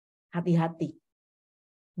 Hati-hati.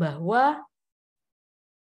 Bahwa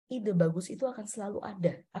ide bagus itu akan selalu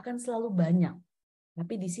ada, akan selalu banyak.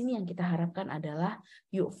 Tapi di sini yang kita harapkan adalah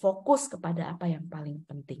yuk fokus kepada apa yang paling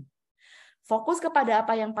penting. Fokus kepada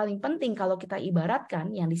apa yang paling penting kalau kita ibaratkan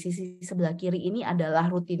yang di sisi sebelah kiri ini adalah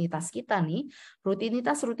rutinitas kita nih.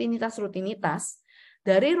 Rutinitas.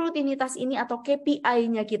 Dari rutinitas ini atau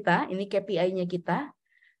KPI-nya kita, ini KPI-nya kita,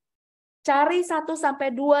 cari 1-2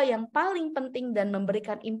 yang paling penting dan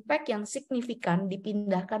memberikan impact yang signifikan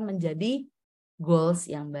dipindahkan menjadi goals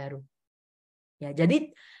yang baru. Ya,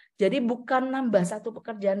 jadi bukan nambah satu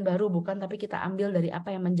pekerjaan baru, bukan, tapi kita ambil dari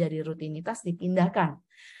apa yang menjadi rutinitas dipindahkan.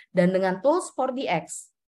 Dan dengan tools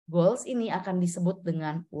 4DX, goals ini akan disebut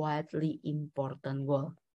dengan widely important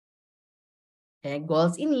goal.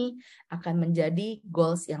 Goals ini akan menjadi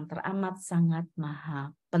goals yang teramat sangat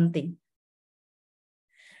maha penting.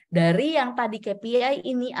 Dari yang tadi KPI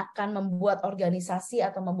ini akan membuat organisasi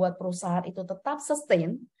atau membuat perusahaan itu tetap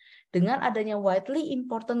sustain, dengan adanya widely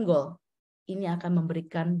important goal, ini akan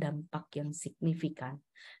memberikan dampak yang signifikan.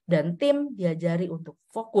 Dan tim diajari untuk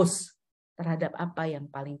fokus terhadap apa yang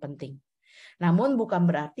paling penting. Namun bukan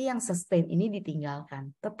berarti yang sustain ini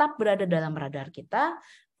ditinggalkan. Tetap berada dalam radar kita,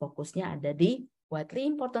 fokusnya ada di widely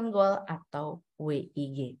important goal atau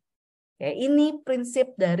WIG. Oke, ini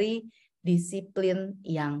prinsip dari disiplin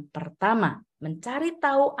yang pertama. Mencari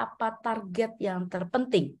tahu apa target yang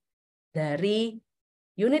terpenting dari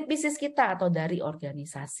unit bisnis kita atau dari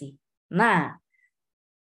organisasi. Nah,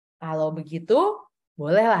 kalau begitu,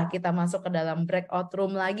 bolehlah kita masuk ke dalam breakout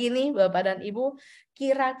room lagi nih, Bapak dan Ibu.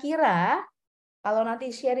 Kira-kira, kalau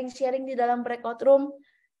nanti sharing-sharing di dalam breakout room,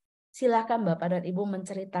 silakan Bapak dan Ibu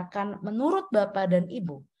menceritakan menurut Bapak dan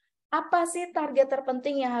Ibu, apa sih target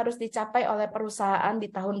terpenting yang harus dicapai oleh perusahaan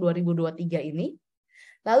di tahun 2023 ini?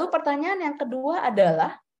 Lalu pertanyaan yang kedua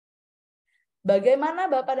adalah,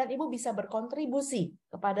 bagaimana Bapak dan Ibu bisa berkontribusi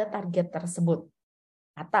kepada target tersebut?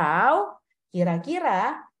 Atau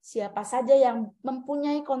kira-kira siapa saja yang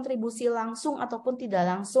mempunyai kontribusi langsung ataupun tidak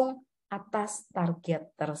langsung atas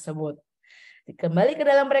target tersebut. Kembali ke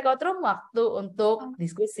dalam breakout room, waktu untuk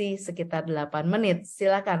diskusi sekitar 8 menit.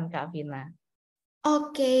 Silakan Kak Vina.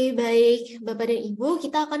 Oke, baik Bapak dan Ibu,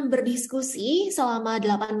 kita akan berdiskusi selama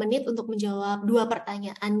 8 menit untuk menjawab 2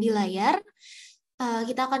 pertanyaan di layar.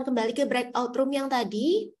 Kita akan kembali ke breakout room yang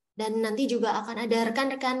tadi, dan nanti juga akan ada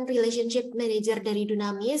rekan-rekan relationship manager dari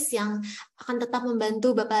Dunamis yang akan tetap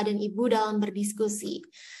membantu Bapak dan Ibu dalam berdiskusi.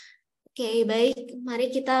 Oke, baik.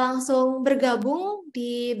 Mari kita langsung bergabung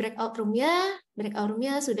di breakout room-nya. Breakout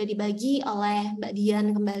room-nya sudah dibagi oleh Mbak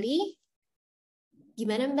Dian kembali.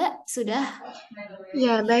 Gimana Mbak? Sudah?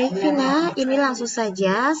 Ya, baik Vina. Ini langsung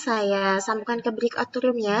saja saya sambungkan ke breakout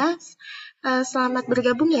room-nya. Selamat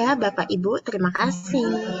bergabung ya Bapak Ibu. Terima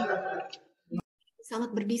kasih.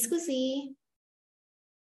 Selamat berdiskusi.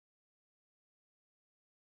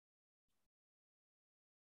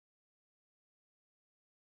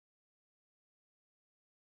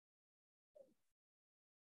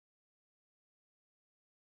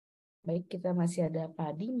 Baik, kita masih ada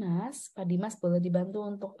Pak Dimas. Pak Dimas boleh dibantu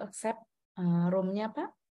untuk accept room-nya, Pak?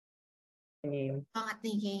 Banget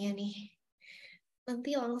nih kayaknya nih.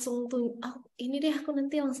 Nanti langsung ini deh aku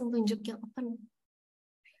nanti langsung tunjuk yang open.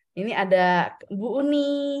 Ini ada Bu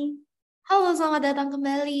Uni. Halo, selamat datang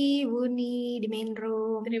kembali Bu Uni di main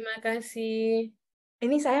room. Terima kasih.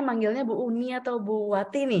 Ini saya manggilnya Bu Uni atau Bu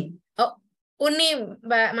Wati nih? Oh, Uni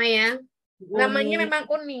Mbak Maya. Bu Namanya Uni. memang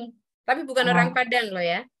Uni, tapi bukan orang Padang loh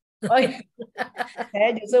ya. Oh iya.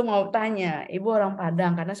 Saya justru mau tanya, Ibu orang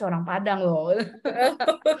Padang karena seorang Padang loh.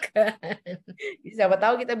 Bukan. Siapa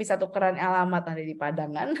tahu kita bisa tukeran alamat nanti di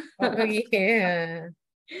Padang kan? Oh iya.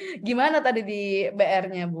 Gimana tadi di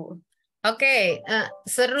BR-nya, Bu? Oke,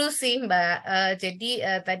 seru sih Mbak. Jadi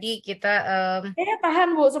tadi kita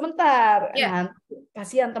Tahan Bu, sebentar. ya. Nanti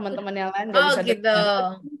kasihan teman-teman yang lain nggak Oh bisa gitu.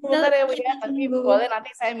 dengar. Sebentar ya Bu ya. Tapi Bu. boleh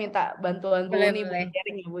nanti saya minta bantuan Bu Boleh, nih boleh. buat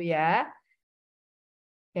sharing ya Bu ya.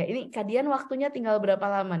 Ya, ini Kak Dian waktunya tinggal berapa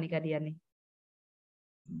lama nih Kak Dian nih?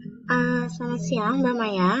 Selamat siang Mbak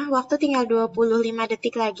Maya. Waktu tinggal 25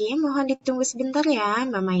 detik lagi. Mohon ditunggu sebentar ya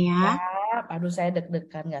Mbak Maya. Ya, aduh saya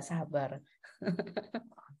deg-degan nggak sabar.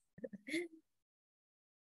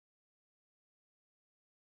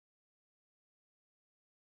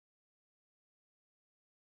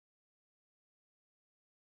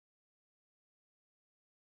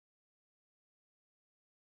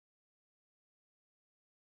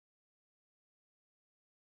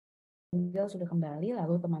 Sudah kembali,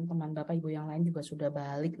 lalu teman-teman Bapak Ibu yang lain juga sudah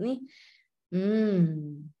balik nih.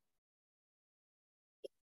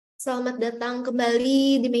 Selamat datang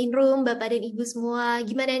kembali di main room Bapak dan Ibu semua.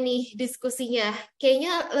 Gimana nih diskusinya?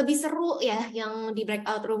 Kayaknya lebih seru ya yang di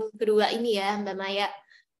breakout room kedua ini ya Mbak Maya.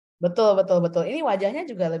 Betul. Ini wajahnya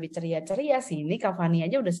juga lebih ceria-ceria sih. Ini Kak Fani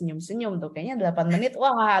aja udah senyum-senyum tuh. Kayaknya 8 menit.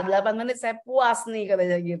 Wah, 8 menit saya puas nih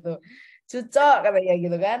katanya gitu. Cocok katanya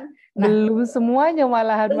gitu kan. Nah, belum semuanya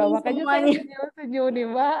malahan Mbak. belum Makanya semuanya. saya senyum-senyum nih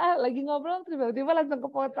Mbak. Lagi ngobrol tiba-tiba langsung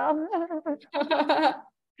kepotong.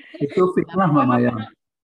 Itu fitnah Mbak Maya.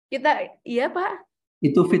 Iya Pak.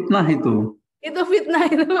 Itu fitnah itu. Itu fitnah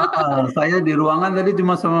itu. Saya di ruangan tadi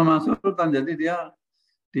cuma sama Mas Sultan, jadi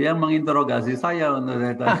dia menginterogasi saya untuk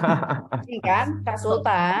saya. Ini kan Kak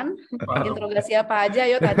Sultan, interogasi apa aja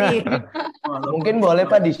yo tadi. Mungkin boleh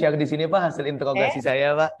Pak di-share di sini Pak hasil interogasi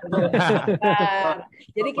saya Pak.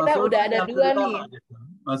 Jadi kita udah ada dua nih.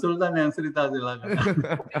 Mas Sultan yang cerita silakan.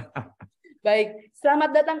 Baik,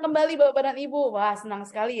 selamat datang kembali Bapak dan Ibu. Wah, senang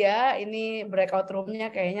sekali ya. Ini breakout room-nya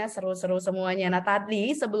kayaknya seru-seru semuanya. Nah,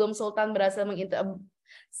 tadi sebelum Sultan berhasil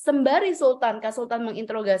sembari Kak Sultan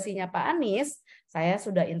menginterogasinya Pak Anies, saya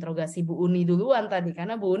sudah interogasi Bu Uni duluan tadi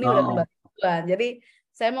karena Bu Uni udah kembali duluan. Jadi,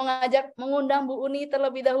 saya mau mengundang Bu Uni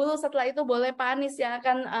terlebih dahulu. Setelah itu boleh Pak Anies yang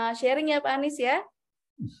akan sharing ya Pak Anies ya.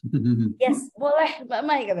 Yes, boleh Mbak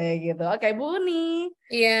Mai katanya gitu. Oke, Bu Uni.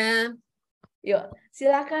 Iya. Yuk,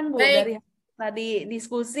 silakan Bu. Baik. Dari tadi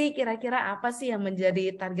diskusi kira-kira apa sih yang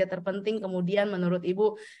menjadi target terpenting, kemudian menurut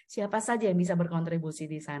Ibu siapa saja yang bisa berkontribusi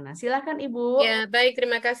di sana? Silakan Ibu. Ya, baik,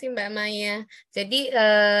 terima kasih Mbak Maya. Jadi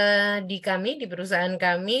di perusahaan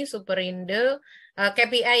kami Superindo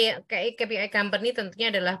KPI company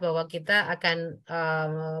tentunya adalah bahwa kita akan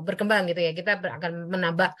berkembang gitu ya. Kita akan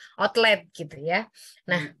menambah outlet gitu ya.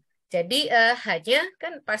 Nah, jadi hanya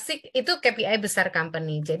kan pasti itu KPI besar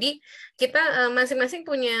company. Jadi kita masing-masing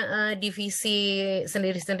punya divisi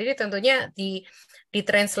sendiri-sendiri tentunya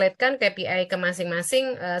ditranslatekan KPI ke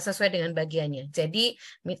masing-masing sesuai dengan bagiannya. Jadi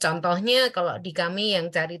contohnya kalau di kami yang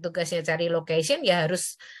tugasnya cari location ya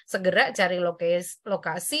harus segera cari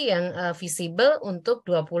lokasi yang visible untuk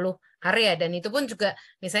 20 area dan itu pun juga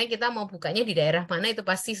misalnya kita mau bukanya di daerah mana itu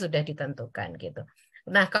pasti sudah ditentukan gitu.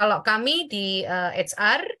 Nah, kalau kami di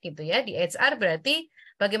HR gitu ya, di HR berarti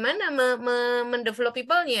bagaimana mendevelop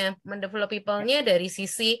people-nya, dari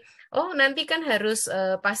sisi nanti kan harus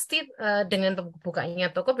pasti dengan bukanya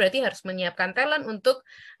toko berarti harus menyiapkan talent untuk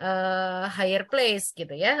higher place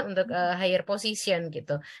gitu ya, untuk higher position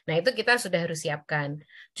gitu. Nah, itu kita sudah harus siapkan.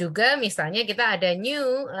 Juga misalnya kita ada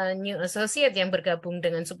new associate yang bergabung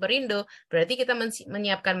dengan Superindo, berarti kita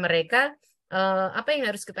menyiapkan mereka apa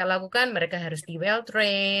yang harus kita lakukan, mereka harus di well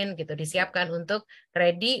train gitu, disiapkan untuk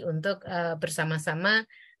ready untuk bersama-sama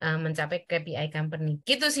mencapai KPI company.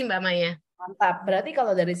 Gitu sih Mbak Maya. Mantap. Berarti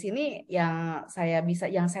kalau dari sini yang saya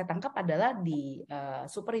tangkap adalah di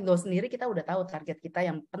Superindo sendiri kita udah tahu target kita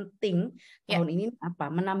yang penting tahun ini apa?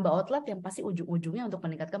 Menambah outlet yang pasti ujung-ujungnya untuk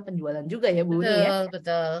meningkatkan penjualan juga ya Bu Uni ya.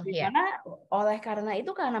 Betul. Dimana oleh karena itu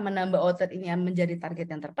karena menambah outlet ini yang menjadi target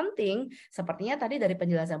yang terpenting, sepertinya tadi dari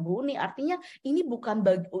penjelasan Bu Uni, artinya ini bukan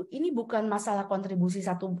masalah kontribusi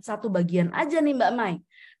satu bagian aja nih Mbak Mai,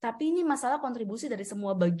 tapi ini masalah kontribusi dari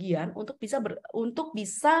semua bagian untuk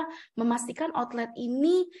bisa memastikan outlet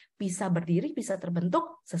ini bisa berdiri, bisa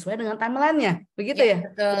terbentuk sesuai dengan timeline-nya, begitu ya?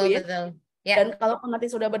 Betul, ya? betul. Ya. Dan kalau nanti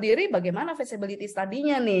sudah berdiri, bagaimana feasibility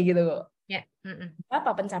study-nya nih gitu? Ya.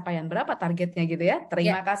 Apa pencapaian, berapa targetnya gitu ya?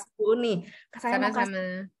 Terima kasih Bu Uni. Saya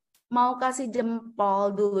mau kasih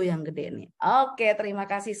jempol dulu yang gede nih. Oke, terima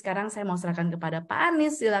kasih. Sekarang saya mau serahkan kepada Pak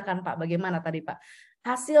Anies. Silakan Pak, bagaimana tadi Pak?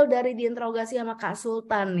 Hasil dari diinterogasi sama Kak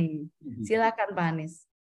Sultan nih. Silakan Pak Anies.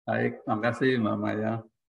 Baik, terima kasih Mbak Maya.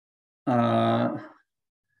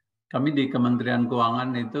 Kami di Kementerian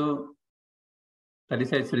Keuangan itu, tadi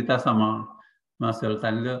saya cerita sama Mas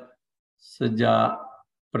Sultan itu, sejak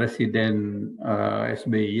Presiden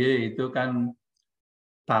SBY itu kan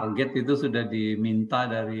target itu sudah diminta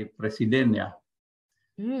dari Presiden ya.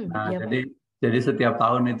 Nah, jadi setiap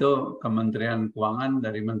tahun itu Kementerian Keuangan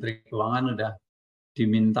dari Menteri Keuangan udah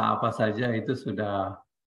diminta apa saja itu sudah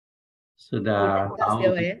tahu.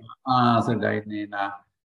 Sudah ini. Nah,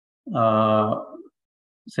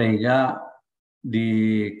 sehingga di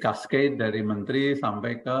cascade dari menteri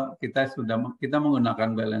sampai ke kita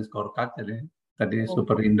menggunakan balance scorecard, jadi tadi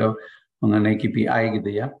Superindo mengenai KPI gitu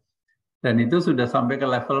ya, dan itu sudah sampai ke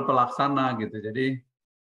level pelaksana gitu. Jadi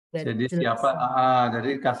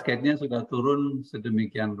jadi cascade-nya sudah turun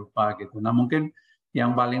sedemikian rupa gitu. Nah, mungkin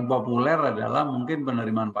yang paling populer adalah mungkin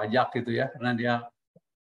penerimaan pajak gitu ya, karena dia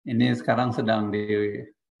ini sekarang sedang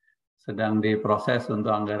diproses untuk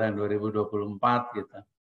anggaran 2024 gitu.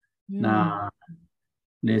 Nah,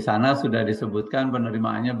 di sana sudah disebutkan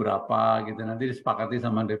penerimaannya berapa gitu. Nanti disepakati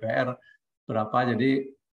sama DPR berapa. Jadi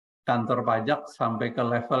kantor pajak sampai ke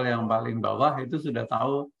level yang paling bawah itu sudah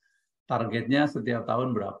tahu targetnya setiap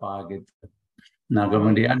tahun berapa gitu. Nah,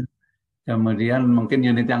 kemudian mungkin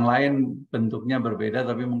unit yang lain bentuknya berbeda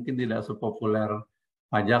tapi mungkin tidak sepopuler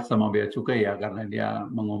pajak sama bea cukai ya, karena dia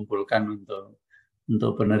mengumpulkan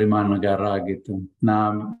untuk penerimaan negara gitu.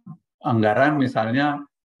 Nah, anggaran misalnya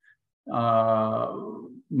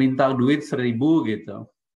minta duit 1.000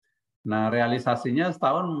 gitu. Nah, realisasinya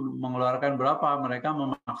setahun mengeluarkan berapa? Mereka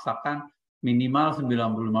memaksakan minimal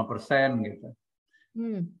 95% gitu.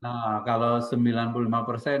 Nah, kalau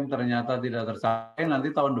 95% ternyata tidak tercapai, nanti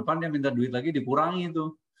tahun depan dia minta duit lagi dikurangi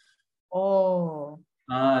itu.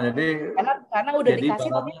 Nah, jadi karena udah dikasih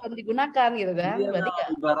tapi belum digunakan gitu kan. Iya, Berarti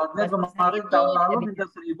ibaratnya kemarin tahun lalu minta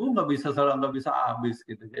 1.000 nggak bisa habis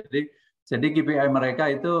gitu. Jadi KPI mereka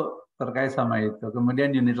itu terkait sama itu. Kemudian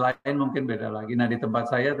unit lain mungkin beda lagi. Nah, di tempat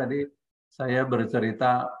saya tadi saya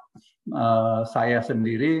bercerita saya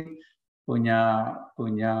sendiri punya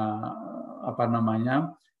apa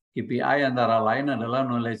namanya KPI antara lain adalah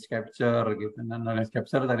knowledge capture gitu. Nah, knowledge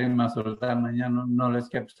capture tadi Mas Sultan nanya knowledge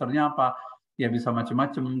capture-nya apa? Ya bisa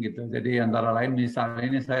macam-macam gitu. Jadi antara lain misalnya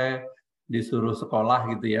ini saya disuruh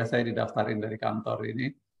sekolah gitu ya, saya didaftarin dari kantor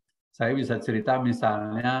ini. Saya bisa cerita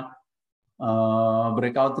misalnya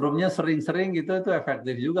breakout room-nya sering-sering gitu, itu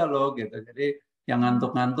efektif juga loh gitu. Jadi yang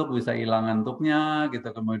ngantuk-ngantuk bisa hilang ngantuknya gitu,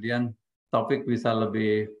 kemudian topik bisa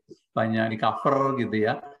lebih banyak di cover gitu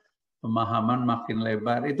ya, pemahaman makin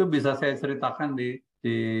lebar. Itu bisa saya ceritakan di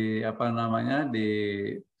apa namanya di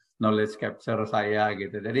knowledge capture saya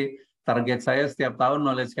gitu. Jadi target saya setiap tahun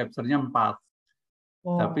knowledge capture-nya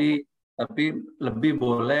 4. Tapi lebih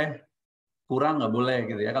boleh, kurang nggak boleh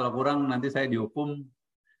gitu ya. Kalau kurang nanti saya dihukum.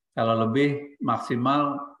 Kalau lebih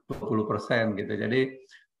maksimal 20% gitu. Jadi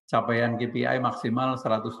capaian KPI maksimal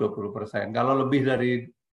 120%. Kalau lebih dari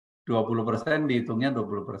 20% dihitungnya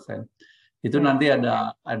 20%. Itu nanti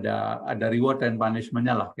ada reward dan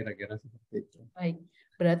punishment-nya lah kira-kira seperti itu. Baik.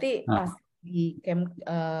 Berarti di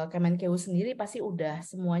Kemenkeu sendiri pasti udah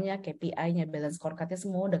semuanya KPI-nya, balance scorecard-nya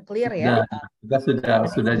semua udah clear ya. Sudah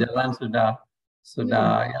jalan, sudah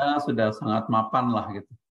sangat mapan lah gitu.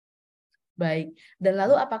 Baik. Dan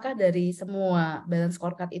lalu apakah dari semua balance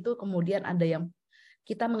scorecard itu kemudian ada yang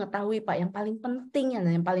kita mengetahui Pak, yang paling penting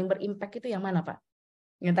yang paling berimpact itu yang mana Pak?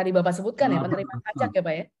 Yang tadi Bapak sebutkan ya, penerimaan pajak ya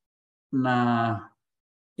Pak ya? Nah,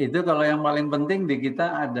 itu kalau yang paling penting di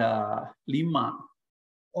kita ada 5.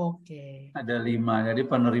 Oke. Ada 5. Jadi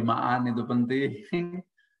penerimaan itu penting,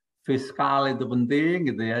 fiskal itu penting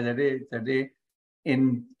gitu ya. Jadi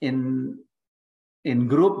in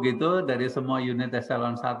group gitu dari semua unit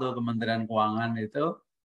eselon 1 Kementerian Keuangan itu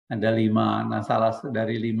ada 5. Nah,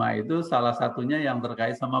 dari 5 itu salah satunya yang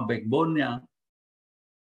terkait sama backbone-nya.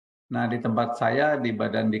 Nah, di tempat saya di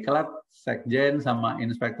Badan Diklat, Sekjen sama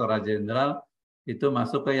Inspektorat Jenderal itu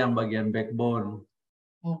masuk ke yang bagian backbone.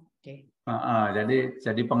 Oke.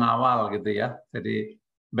 Jadi pengawal gitu ya. Jadi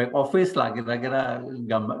back office lah kira-kira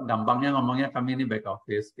gampangnya ngomongnya kami ini back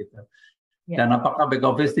office gitu. Ya. Dan apakah back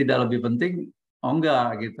office tidak lebih penting? Oh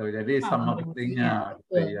enggak gitu. Jadi sama pentingnya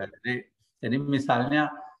gitu ya. Jadi misalnya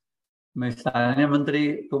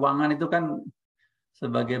Menteri Keuangan itu kan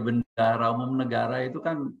sebagai bendahara umum negara itu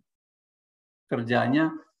kan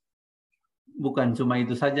kerjanya bukan cuma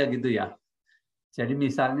itu saja gitu ya. Jadi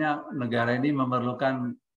misalnya negara ini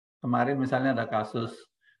memerlukan, kemarin misalnya ada kasus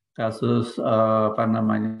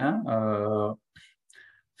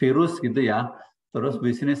virus gitu ya. Terus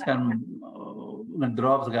bisnis kan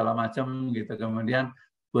ngedrop segala macam gitu. Kemudian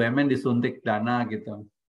BUMN disuntik dana gitu.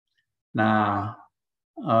 Nah,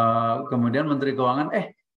 kemudian Menteri Keuangan,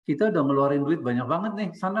 kita udah ngeluarin duit banyak banget nih,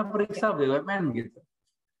 sana periksa BUMN gitu.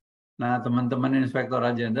 Nah, teman-teman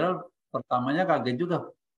Inspektorat Jenderal pertamanya kaget juga,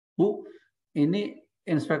 Bu, ini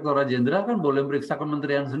Inspektorat Jenderal kan boleh meriksa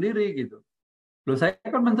kementerian sendiri gitu. Loh, saya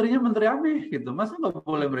kan menterinya menteri aneh gitu, masa nggak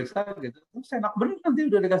boleh meriksa gitu? Enak bener nanti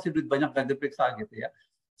udah dikasih duit banyak kan diperiksa gitu ya.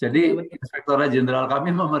 Jadi Inspektorat Jenderal kami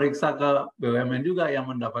memeriksa ke BUMN juga yang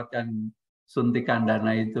mendapatkan suntikan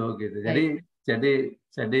dana itu gitu.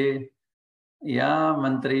 Jadi ya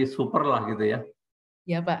menteri super lah gitu ya.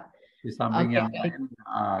 Ya Pak. Di samping yang lain.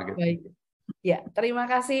 Gitu. Baik. Ya, terima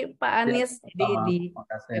kasih Pak Anies. Jadi di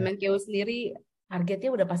Kemenkeu sendiri targetnya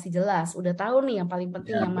udah pasti jelas, udah tahu nih yang paling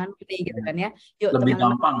penting yang mana nih gitu kan ya. Yuk lebih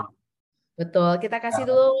teman-teman. gampang. Betul, kita kasih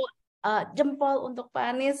dulu jempol untuk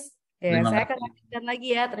Pak Anies. Ya, saya akan lanjutkan lagi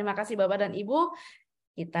ya. Terima kasih Bapak dan Ibu.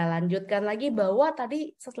 Kita lanjutkan lagi bahwa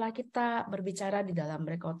tadi setelah kita berbicara di dalam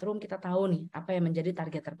breakout room, kita tahu nih apa yang menjadi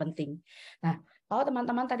target terpenting. Nah, kalau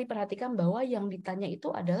teman-teman tadi perhatikan bahwa yang ditanya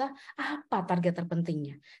itu adalah apa target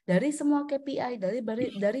terpentingnya. Dari semua KPI,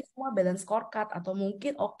 dari semua balance scorecard atau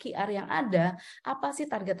mungkin OKR yang ada, apa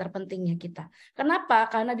sih target terpentingnya kita? Kenapa?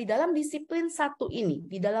 Karena di dalam disiplin 1 ini,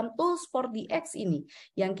 di dalam tools for DX ini,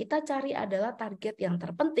 yang kita cari adalah target yang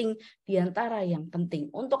terpenting di antara yang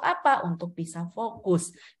penting. Untuk apa? Untuk bisa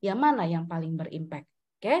fokus. Yang mana yang paling berimpact?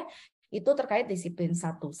 Oke, itu terkait disiplin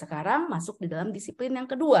 1. Sekarang masuk di dalam disiplin yang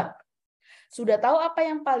kedua. Sudah tahu apa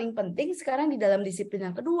yang paling penting, sekarang di dalam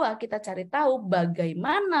disiplin yang kedua kita cari tahu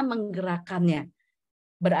bagaimana menggerakkannya.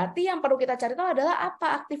 Berarti yang perlu kita cari tahu adalah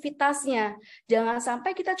apa aktivitasnya. Jangan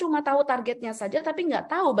sampai kita cuma tahu targetnya saja tapi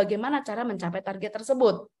nggak tahu bagaimana cara mencapai target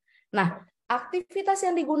tersebut. Nah, aktivitas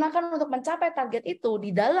yang digunakan untuk mencapai target itu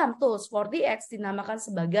di dalam tools 4DX dinamakan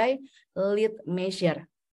sebagai lead measure.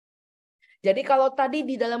 Jadi kalau tadi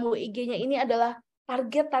di dalam WIG-nya ini adalah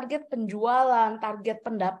target-target penjualan, target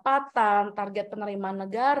pendapatan, target penerimaan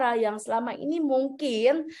negara yang selama ini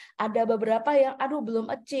mungkin ada beberapa yang belum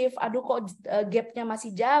achieve, kok gap-nya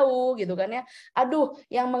masih jauh gitu kan ya.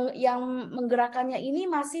 Yang menggerakkannya ini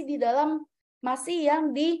masih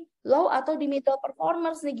yang di low atau di middle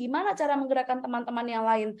performers nih. Gimana cara menggerakkan teman-teman yang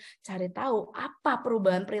lain? Cari tahu apa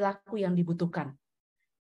perubahan perilaku yang dibutuhkan.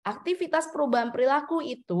 Aktivitas perubahan perilaku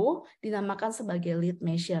itu dinamakan sebagai lead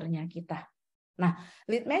measure-nya kita. Nah,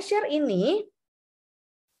 lead measure ini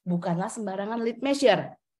bukanlah sembarangan lead measure.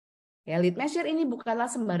 Ya, lead measure ini bukanlah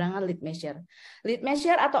sembarangan lead measure. Lead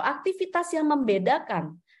measure atau aktivitas yang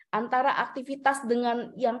membedakan antara aktivitas dengan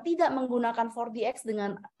yang tidak menggunakan 4DX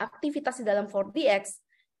dengan aktivitas di dalam 4DX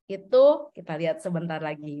itu kita lihat sebentar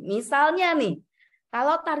lagi. Misalnya nih,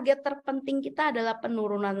 kalau target terpenting kita adalah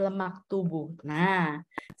penurunan lemak tubuh. Nah,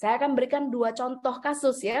 saya akan berikan 2 contoh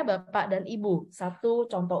kasus ya Bapak dan Ibu. 1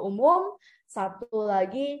 contoh umum, 1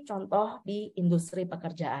 lagi contoh di industri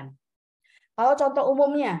pekerjaan. Kalau contoh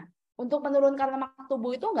umumnya, untuk menurunkan lemak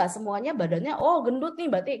tubuh itu enggak semuanya badannya gendut nih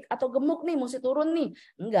berarti atau gemuk nih mesti turun nih.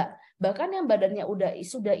 Enggak. Bahkan yang badannya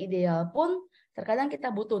sudah ideal pun terkadang kita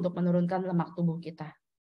butuh untuk menurunkan lemak tubuh kita.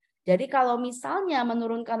 Jadi kalau misalnya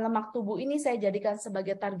menurunkan lemak tubuh ini saya jadikan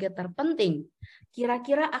sebagai target terpenting,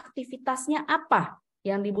 kira-kira aktivitasnya apa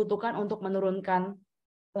yang dibutuhkan untuk menurunkan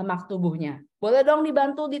lemak tubuhnya? Boleh dong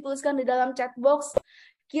dibantu dituliskan di dalam chat box.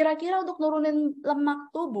 Kira-kira untuk nurunin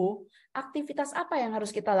lemak tubuh, aktivitas apa yang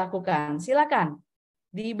harus kita lakukan? Silakan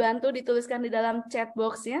dibantu dituliskan di dalam chat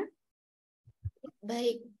box ya.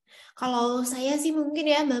 Baik, kalau saya sih mungkin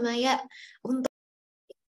ya Mbak Maya, untuk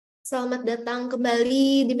selamat datang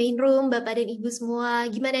kembali di main room Bapak dan Ibu semua.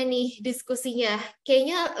 Gimana nih diskusinya?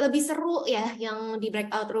 Kayaknya lebih seru ya yang di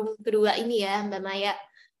breakout room kedua ini ya Mbak Maya.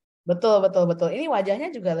 Betul, betul, betul. Ini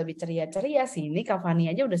wajahnya juga lebih ceria-ceria sih. Ini Kak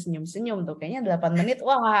Fani aja udah senyum-senyum tuh. Kayaknya 8 menit.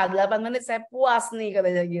 Wah, 8 menit saya puas nih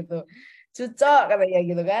katanya gitu. Cocok katanya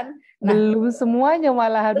gitu kan. Nah, Belum semuanya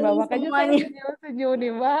malahan, Mbak. belum Makanya saya semuanya. senyum-senyum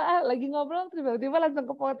nih, Mbak. Lagi ngobrol tiba-tiba langsung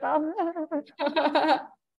kepotong.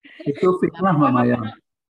 Itu fitnah Mama ya.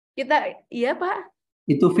 Kita, iya Pak,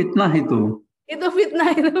 Itu fitnah itu. itu fitnah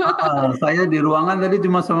itu. Saya di ruangan tadi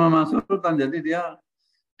cuma sama Mas Sultan, jadi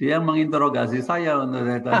dia menginterogasi saya untuk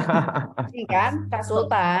saya tadi. Ini kan, Kak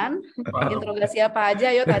Sultan, interogasi apa aja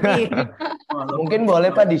yo tadi. Mungkin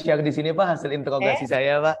boleh Pak di-share di sini Pak hasil interogasi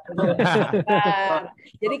saya Pak. Nah,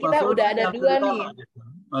 jadi kita Mas udah Sultan ada yang dua cerita, nih. Pak.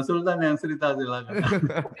 Mas Sultan yang cerita silakan.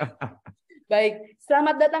 Baik,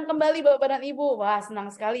 selamat datang kembali Bapak dan Ibu. Wah,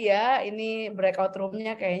 senang sekali ya. Ini breakout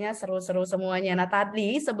room-nya kayaknya seru-seru semuanya. Nah,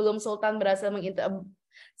 tadi sebelum Sultan berhasil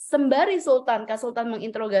sembari Kak Sultan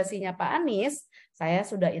menginterogasinya Pak Anies, saya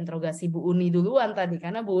sudah interogasi Bu Uni duluan tadi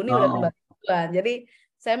karena Bu Uni udah kembali duluan. Jadi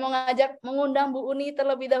saya mau mengundang Bu Uni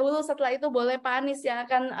terlebih dahulu. Setelah itu boleh Pak Anies yang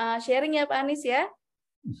akan sharing ya Pak Anies ya.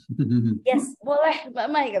 Yes, boleh Mbak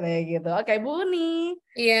Mai katanya gitu. Oke, Bu Uni.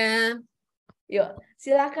 Iya, Yuk,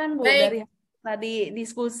 silakan Bu. baik. Dari tadi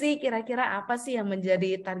diskusi, kira-kira apa sih yang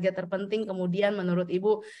menjadi target terpenting? Kemudian menurut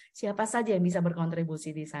Ibu, siapa saja yang bisa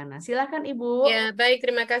berkontribusi di sana? Silakan Ibu. Ya, baik.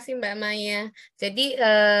 Terima kasih Mbak Maya. Jadi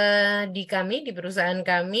di perusahaan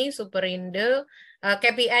kami, Superindo,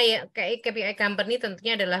 KPI ya, KPI company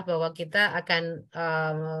tentunya adalah bahwa kita akan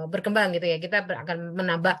berkembang gitu ya. Kita akan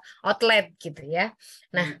menambah outlet gitu ya.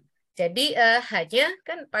 Nah, jadi hanya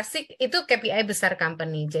kan pasti itu KPI besar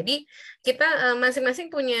company. Jadi kita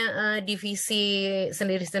masing-masing punya divisi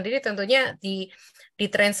sendiri-sendiri, tentunya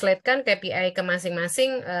ditranslatekan KPI ke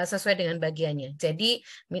masing-masing sesuai dengan bagiannya. Jadi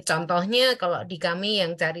contohnya kalau di kami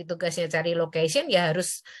yang tugasnya cari location, ya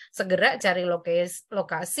harus segera cari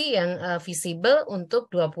lokasi yang visible untuk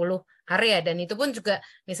 20 area. Dan itu pun juga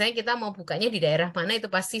misalnya kita mau bukanya di daerah mana itu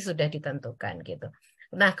pasti sudah ditentukan gitu.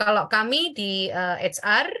 Nah, kalau kami di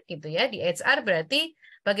HR gitu ya, di HR berarti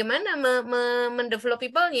bagaimana mendevelop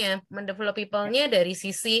people-nya? Mendevelop people-nya dari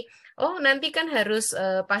sisi nanti kan harus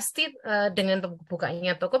pasti dengan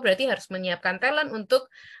bukanya toko berarti harus menyiapkan talent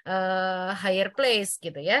untuk higher place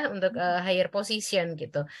gitu ya, untuk higher position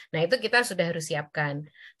gitu. Nah, itu kita sudah harus siapkan.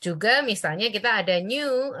 Juga misalnya kita ada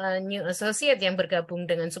new associate yang bergabung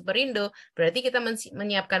dengan Superindo, berarti kita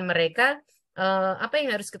menyiapkan mereka apa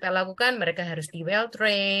yang harus kita lakukan. Mereka harus di well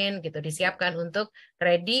train gitu, disiapkan untuk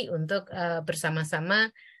ready untuk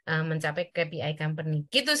bersama-sama mencapai KPI company.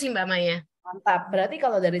 Gitu sih Mbak Maya. Mantap. Berarti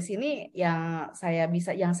kalau dari sini yang saya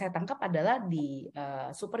tangkap adalah di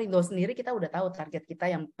Superindo sendiri kita udah tahu target kita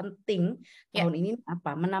yang penting tahun ini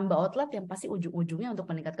apa? Menambah outlet yang pasti ujung-ujungnya untuk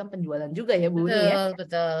meningkatkan penjualan juga ya Bu Uni ya.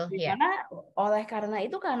 Betul. Ya. Karena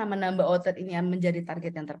itu karena menambah outlet ini yang menjadi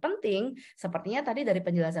target yang terpenting, sepertinya tadi dari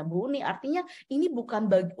penjelasan Bu Uni, artinya ini bukan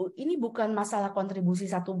masalah kontribusi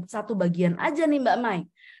satu bagian aja nih Mbak Mai,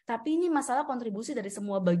 tapi ini masalah kontribusi dari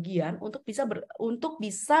semua bagian untuk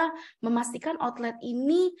bisa memastikan outlet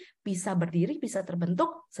ini bisa berdiri, bisa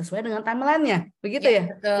terbentuk sesuai dengan timeline-nya, begitu ya?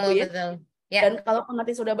 Betul, ya? betul. Ya. Dan kalau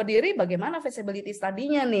nanti sudah berdiri, bagaimana feasibility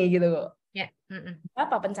study-nya nih gitu? Ya.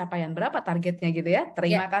 Berapa pencapaian, berapa targetnya gitu ya?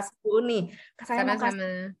 Terima kasih Bu Uni. Saya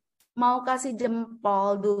mau kasih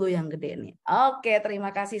jempol dulu yang gede nih. Oke, terima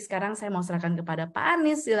kasih. Sekarang saya mau serahkan kepada Pak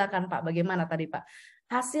Anies. Silakan Pak, bagaimana tadi Pak?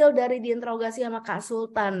 Hasil dari diinterogasi sama Kak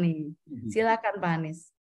Sultan nih. Silakan Pak Anies.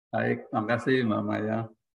 Baik, terima kasih Mbak Maya.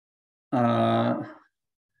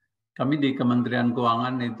 Kami di Kementerian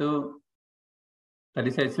Keuangan itu,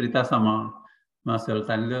 tadi saya cerita sama Mas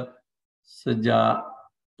Sultan itu, sejak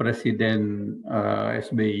Presiden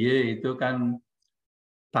SBY itu kan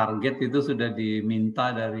target itu sudah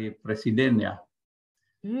diminta dari Presiden ya.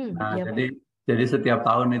 Nah, ya, jadi setiap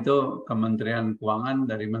tahun itu Kementerian Keuangan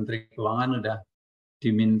dari Menteri Keuangan udah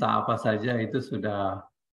diminta apa saja itu sudah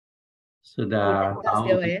tahu.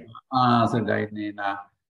 Ya? Sudah ini. Nah,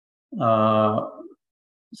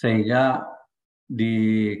 sehingga di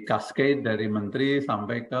cascade dari menteri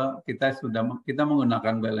sampai ke kita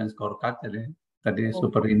menggunakan balance scorecard, jadi tadi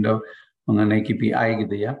Superindo mengenai KPI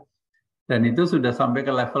gitu ya. Dan itu sudah sampai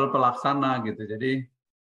ke level pelaksana gitu. Jadi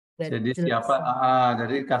jadi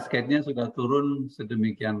kasketnya sudah turun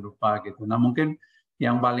sedemikian rupa gitu. Nah mungkin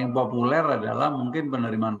yang paling populer adalah mungkin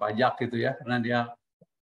penerimaan pajak gitu ya, karena dia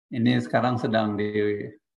ini sekarang sedang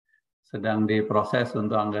diproses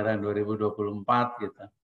untuk anggaran 2024 gitu.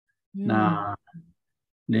 Nah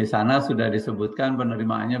di sana sudah disebutkan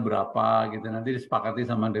penerimaannya berapa gitu. Nanti disepakati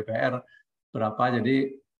sama DPR berapa.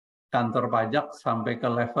 Jadi kantor pajak sampai ke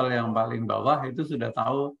level yang paling bawah itu sudah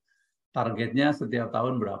tahu targetnya setiap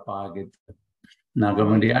tahun berapa gitu. Nah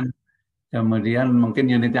kemudian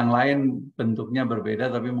mungkin unit yang lain bentuknya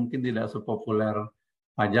berbeda tapi mungkin tidak sepopuler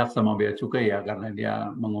pajak sama bea cukai ya karena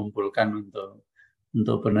dia mengumpulkan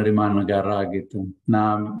untuk penerimaan negara gitu.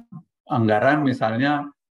 Nah anggaran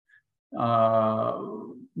misalnya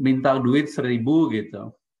minta duit 1.000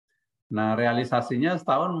 gitu. Nah realisasinya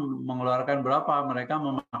setahun mengeluarkan berapa? Mereka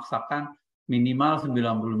memaksakan minimal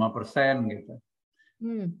 95% gitu.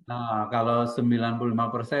 Nah, kalau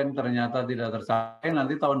 95% ternyata tidak tercapai,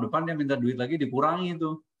 nanti tahun depan dia minta duit lagi dikurangi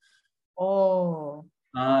itu. Oh.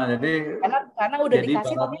 Nah, jadi karena udah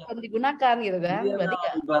dikasih tapi belum digunakan gitu kan? Iya,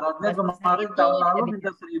 Berarti ibaratnya kemarin tahun lalu minta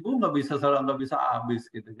 1.000 nggak bisa habis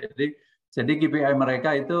gitu. Jadi KPI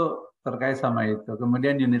mereka itu terkait sama itu.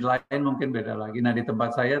 Kemudian unit lain mungkin beda lagi. Nah, di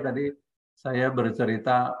tempat saya tadi saya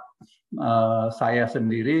bercerita saya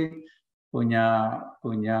sendiri punya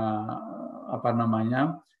apa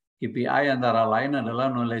namanya KPI antara lain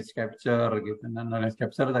adalah knowledge capture gitu. Nah, knowledge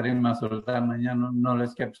capture tadi Mas Sultan nanya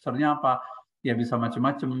knowledge capture-nya apa? Ya bisa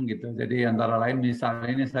macam-macam gitu. Jadi antara lain misalnya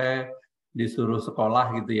ini saya disuruh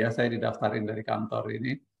sekolah gitu ya, saya didaftarin dari kantor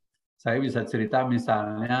ini. Saya bisa cerita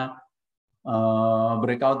misalnya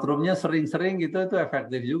breakout room-nya sering-sering gitu itu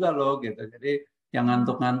efektif juga loh gitu. Jadi yang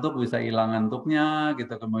ngantuk-ngantuk bisa hilang ngantuknya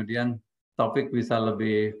gitu. Kemudian topik bisa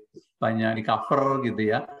lebih banyak di cover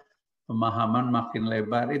gitu ya. Pemahaman makin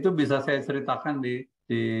lebar. Itu bisa saya ceritakan di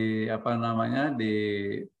apa namanya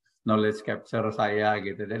di knowledge capture saya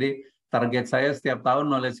gitu. Jadi target saya setiap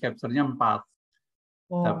tahun knowledge capture-nya 4.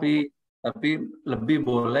 Tapi lebih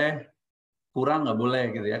boleh, kurang nggak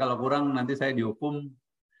boleh gitu ya. Kalau kurang nanti saya dihukum.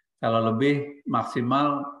 Kalau lebih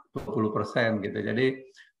maksimal 20% gitu. Jadi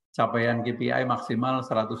capaian KPI maksimal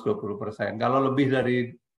 120%. Kalau lebih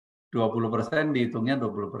dari 20% dihitungnya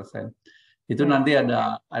 20%. Itu nanti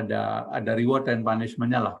ada reward dan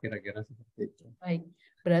punishment-nya lah kira-kira seperti itu. Baik.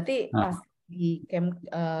 Berarti pas di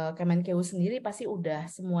Kemenkeu sendiri pasti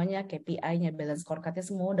udah semuanya KPI-nya, balance scorecard-nya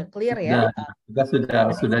semua udah clear ya? Kita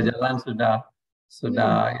sudah jalan,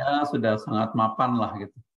 sudah sangat mapan lah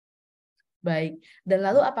gitu. Baik. Dan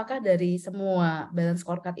lalu apakah dari semua balance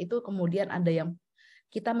scorecard itu kemudian ada yang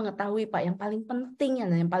kita mengetahui Pak yang paling penting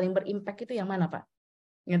yang paling berimpact itu yang mana Pak?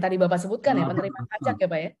 Yang tadi Bapak sebutkan ya penerimaan pajak ya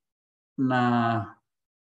Pak ya? Nah,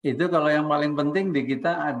 itu kalau yang paling penting di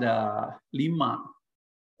kita ada 5.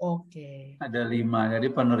 Oke. Ada 5. Jadi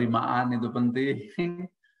penerimaan itu penting,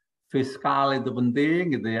 fiskal itu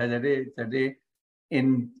penting gitu ya. Jadi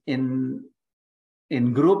in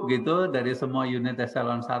group gitu dari semua unit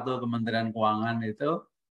eselon 1 Kementerian Keuangan itu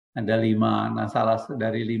ada 5. Nah,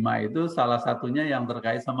 dari 5 itu salah satunya yang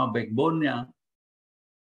terkait sama backbone-nya.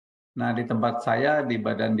 Nah, di tempat saya di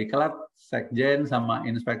Badan Diklat, Sekjen sama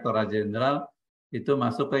Inspektorat Jenderal itu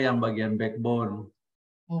masuk ke yang bagian backbone.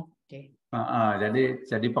 Oke.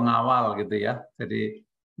 Jadi pengawal gitu ya. Jadi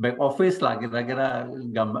back office lah kira-kira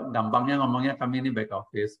gampangnya ngomongnya kami ini back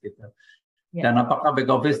office gitu. Dan apakah back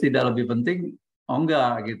office tidak lebih penting? Oh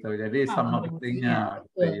enggak gitu. Jadi sama pentingnya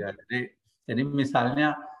gitu ya. Jadi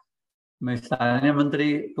misalnya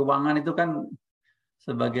Menteri Keuangan itu kan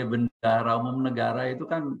sebagai bendahara umum negara itu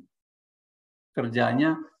kan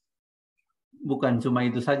kerjanya bukan cuma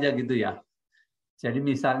itu saja gitu ya. Jadi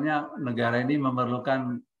misalnya negara ini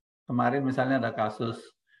memerlukan, kemarin misalnya ada kasus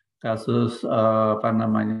apa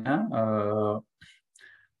namanya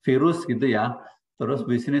virus gitu ya, terus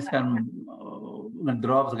bisnis kan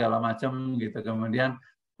ngedrop segala macam gitu, kemudian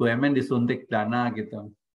BUMN disuntik dana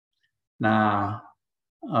gitu. Nah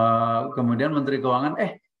kemudian Menteri Keuangan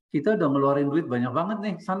kita udah ngeluarin duit banyak banget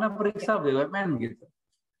nih, sana periksa BUMN gitu.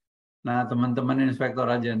 Nah teman-teman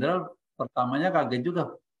Inspektorat Jenderal pertamanya kaget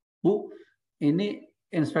juga, Bu, ini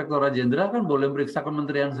Inspektorat Jenderal kan boleh meriksa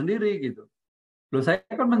kementerian sendiri gitu. Loh saya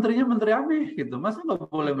kan menterinya menteri aneh gitu, masa nggak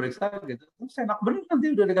boleh meriksa gitu? Terus enak bener nanti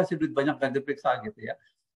udah dikasih duit banyak ganti periksa gitu ya.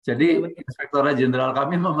 Jadi Inspektorat Jenderal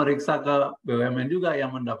kami memeriksa ke BUMN juga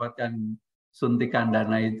yang mendapatkan suntikan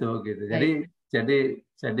dana itu gitu.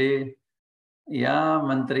 Jadi ya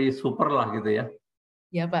menteri super lah gitu ya.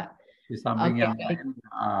 Ya Pak. Di samping yang lain.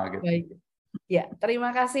 Gitu. Baik. Ya,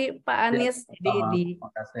 terima kasih Pak Ya, Anies. Jadi sama. di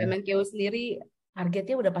Makasih. Kemenkeu sendiri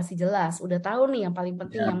targetnya udah pasti jelas, udah tahu nih yang paling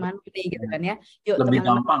penting Ya, yang mana nih gitu ya. kan ya. Yuk Lebih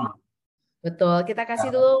teman-teman, gampang. betul. Kita kasih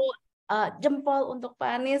Ya, dulu jempol untuk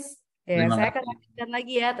Pak Anies. Ya, terima saya akan kasih. lanjutkan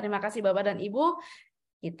lagi ya. Terima kasih Bapak dan Ibu.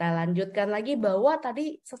 Kita lanjutkan lagi bahwa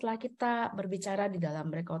tadi setelah kita berbicara di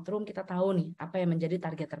dalam breakout room, kita tahu nih apa yang menjadi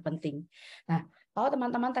target terpenting. Nah, kalau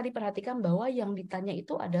teman-teman tadi perhatikan bahwa yang ditanya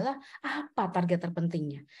itu adalah apa target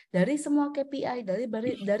terpentingnya. Dari semua KPI,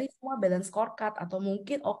 dari semua balance scorecard atau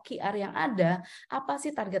mungkin OKR yang ada, apa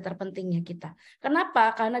sih target terpentingnya kita?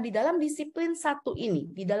 Kenapa? Karena di dalam disiplin satu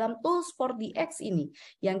ini, di dalam tools for DX ini,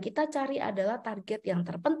 yang kita cari adalah target yang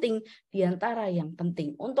terpenting di antara yang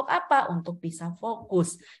penting. Untuk apa? Untuk bisa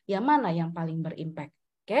fokus. Yang mana yang paling berimpact?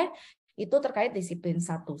 Oke, itu terkait disiplin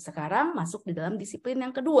satu. Sekarang masuk di dalam disiplin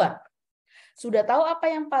yang kedua. Sudah tahu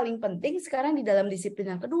apa yang paling penting, sekarang di dalam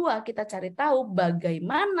disiplin yang kedua kita cari tahu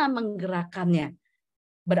bagaimana menggerakkannya.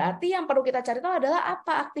 Berarti yang perlu kita cari tahu adalah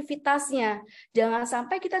apa aktivitasnya. Jangan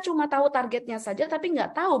sampai kita cuma tahu targetnya saja tapi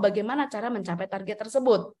nggak tahu bagaimana cara mencapai target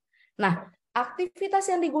tersebut. Nah,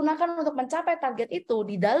 aktivitas yang digunakan untuk mencapai target itu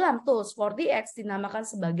di dalam tools 4DX dinamakan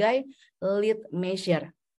sebagai lead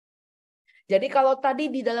measure. Jadi kalau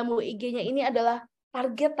tadi di dalam WIG-nya ini adalah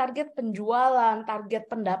target-target penjualan, target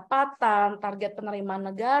pendapatan, target penerimaan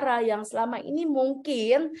negara yang selama ini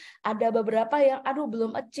mungkin ada beberapa yang aduh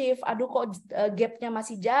belum achieve, aduh kok gap-nya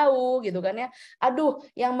masih jauh gitu kan ya. Aduh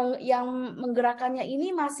yang menggerakkannya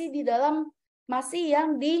ini masih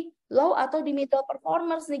yang di low atau di middle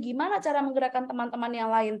performers nih. Gimana cara menggerakkan teman-teman yang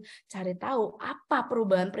lain? Cari tahu apa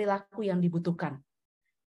perubahan perilaku yang dibutuhkan.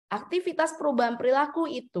 Aktivitas perubahan perilaku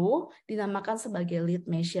itu dinamakan sebagai lead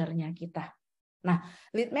measure-nya kita. Nah,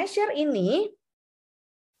 lead measure ini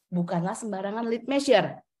bukanlah sembarangan lead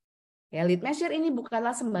measure. Ya, lead measure ini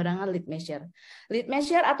bukanlah sembarangan lead measure. Lead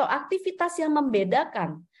measure atau aktivitas yang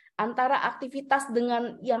membedakan antara aktivitas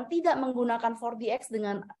dengan yang tidak menggunakan 4DX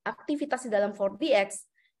dengan aktivitas di dalam 4DX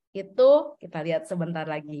itu kita lihat sebentar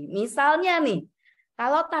lagi. Misalnya nih,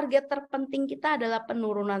 kalau target terpenting kita adalah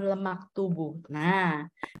penurunan lemak tubuh. Nah,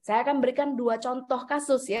 saya akan berikan 2 contoh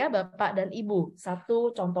kasus ya Bapak dan Ibu. Satu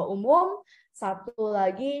contoh umum, satu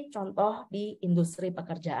lagi contoh di industri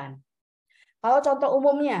pekerjaan. Kalau contoh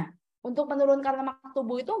umumnya, untuk menurunkan lemak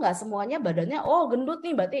tubuh itu enggak semuanya badannya, oh gendut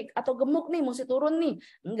nih berarti, atau gemuk nih mesti turun nih.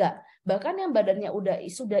 Enggak. Bahkan yang badannya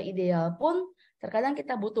sudah ideal pun, terkadang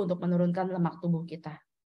kita butuh untuk menurunkan lemak tubuh kita.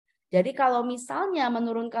 Jadi kalau misalnya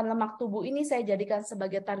menurunkan lemak tubuh ini saya jadikan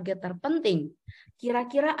sebagai target terpenting,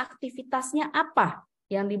 kira-kira aktivitasnya apa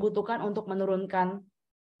yang dibutuhkan untuk menurunkan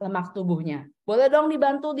lemak tubuhnya? Boleh dong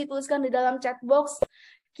dibantu dituliskan di dalam chat box.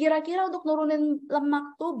 Kira-kira untuk nurunin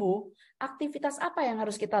lemak tubuh, aktivitas apa yang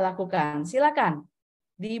harus kita lakukan? Silakan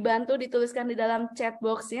dibantu dituliskan di dalam chat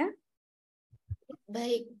box-nya.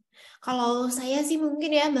 Baik, kalau saya sih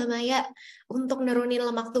mungkin ya Mbak Maya, untuk nurunin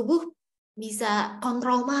lemak tubuh bisa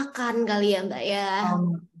kontrol makan kali ya Mbak ya.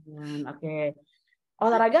 Oke.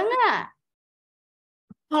 Olahraga nggak?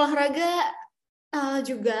 Olahraga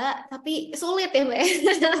juga, tapi sulit ya Mbak ya.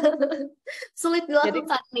 Sulit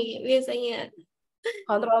dilakukan nih biasanya.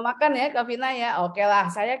 Kontrol makan ya Kak Vina ya. Oke lah,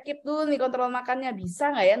 saya keep dulu nih kontrol makannya.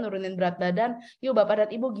 Bisa nggak ya nurunin berat badan? Yuk Bapak dan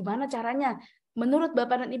Ibu gimana caranya? Menurut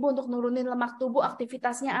Bapak dan Ibu untuk nurunin lemak tubuh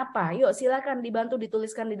aktivitasnya apa? Yuk silakan dibantu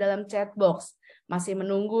dituliskan di dalam chat box. Masih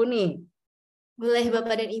menunggu nih. Boleh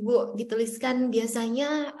Bapak dan Ibu dituliskan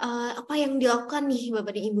biasanya apa yang dilakukan nih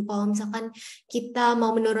Bapak dan Ibu kalau misalkan kita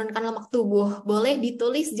mau menurunkan lemak tubuh. Boleh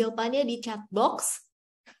ditulis jawabannya di chat box.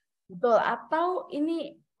 Betul, atau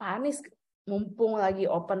ini Pak Anies mumpung lagi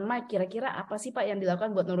open mic, kira-kira apa sih Pak yang dilakukan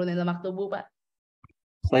buat nurunin lemak tubuh Pak?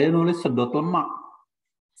 Saya nulis sedot lemak.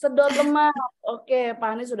 Sedot lemak, oke Pak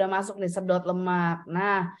Anies sudah masuk nih sedot lemak.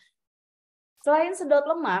 Nah, selain sedot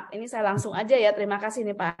lemak, ini saya langsung aja ya, terima kasih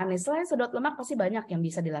nih Pak Anies. Selain sedot lemak pasti banyak yang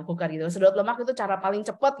bisa dilakukan gitu. Sedot lemak itu cara paling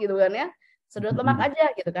cepat gitu kan ya. Sedot lemak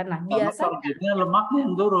aja gitu kan. Nah, biasanya targetnya lemaknya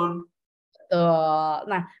yang turun. Betul.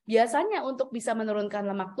 Nah, biasanya untuk bisa menurunkan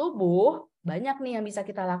lemak tubuh, banyak nih yang bisa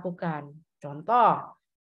kita lakukan. Contoh,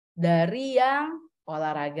 dari yang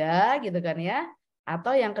olahraga gitu kan ya.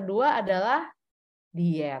 Atau yang kedua adalah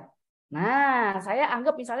diet. Nah, saya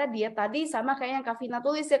anggap misalnya diet tadi sama kayak yang Kak Vina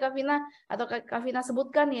tulis ya Kak Vina, atau Kak Vina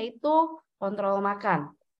sebutkan yaitu kontrol makan.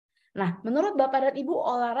 Nah, menurut Bapak dan Ibu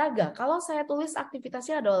olahraga, kalau saya tulis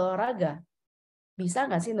aktivitasnya ada olahraga, bisa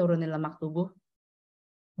nggak sih nurunin lemak tubuh?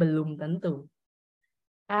 Belum tentu.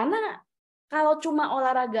 Karena kalau cuma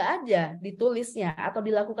olahraga aja ditulisnya atau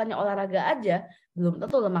dilakukannya olahraga aja, belum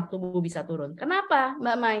tentu lemak tubuh bisa turun. Kenapa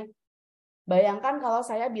Mbak Mai? Bayangkan kalau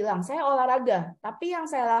saya bilang, saya olahraga, tapi yang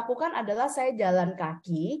saya lakukan adalah saya jalan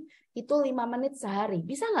kaki, itu 5 menit sehari.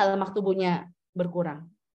 Bisa nggak lemak tubuhnya berkurang?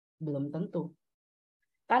 Belum tentu.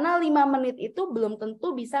 Karena 5 menit itu belum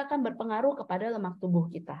tentu bisa akan berpengaruh kepada lemak tubuh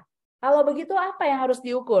kita. Kalau begitu apa yang harus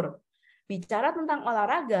diukur? Bicara tentang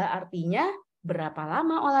olahraga artinya berapa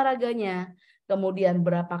lama olahraganya, kemudian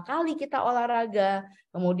berapa kali kita olahraga,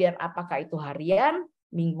 kemudian apakah itu harian,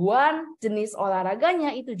 mingguan, jenis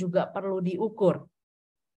olahraganya itu juga perlu diukur.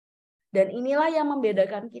 Dan inilah yang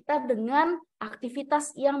membedakan kita dengan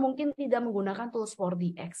aktivitas yang mungkin tidak menggunakan tools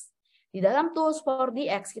 4DX. Di dalam tools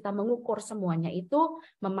 4DX kita mengukur semuanya itu,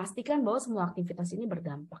 memastikan bahwa semua aktivitas ini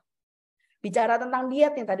berdampak. Bicara tentang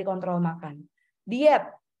diet yang tadi kontrol makan.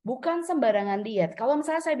 Diet, bukan sembarangan diet. Kalau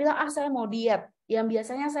misalnya saya bilang, saya mau diet, yang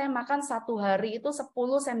biasanya saya makan 1 hari itu 10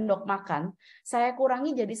 sendok makan, saya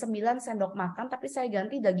kurangi jadi 9 sendok makan, tapi saya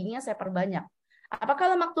ganti dagingnya saya perbanyak.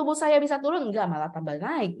 Apakah lemak tubuh saya bisa turun? Enggak, malah tambah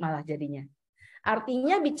naik malah jadinya.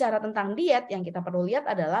 Artinya bicara tentang diet, yang kita perlu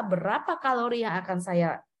lihat adalah berapa kalori yang akan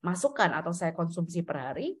saya masukkan atau saya konsumsi per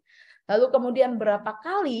hari, lalu kemudian berapa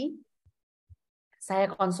kali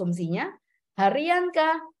saya konsumsinya, harian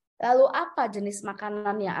kah, lalu apa jenis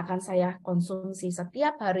makanan yang akan saya konsumsi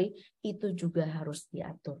setiap hari, itu juga harus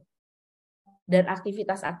diatur. Dan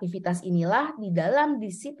aktivitas-aktivitas inilah di dalam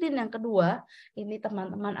disiplin yang kedua, ini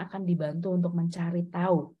teman-teman akan dibantu untuk mencari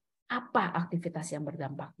tahu apa aktivitas yang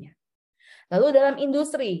berdampaknya. Lalu dalam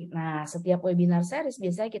industri, nah setiap webinar series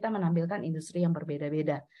biasanya kita menampilkan industri yang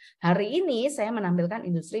berbeda-beda. Hari ini saya menampilkan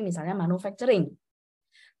industri misalnya manufacturing.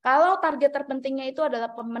 Kalau target terpentingnya itu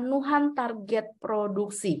adalah pemenuhan target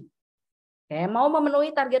produksi. Oke, mau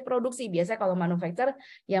memenuhi target produksi, biasanya kalau manufacturer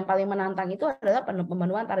yang paling menantang itu adalah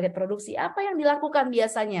pemenuhan target produksi. Apa yang dilakukan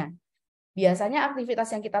biasanya? Biasanya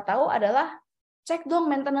aktivitas yang kita tahu adalah cek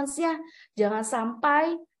dong maintenance-nya. Jangan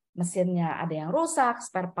sampai mesinnya ada yang rusak,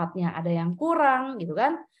 spare part-nya ada yang kurang, gitu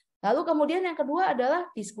kan. Lalu kemudian yang kedua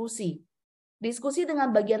adalah diskusi. Diskusi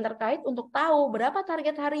dengan bagian terkait untuk tahu berapa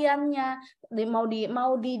target hariannya,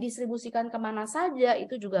 mau didistribusikan kemana saja,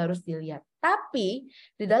 itu juga harus dilihat. Tapi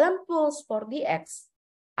di dalam tools 4DX,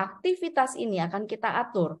 aktivitas ini akan kita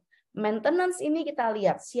atur. Maintenance ini kita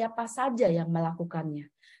lihat siapa saja yang melakukannya.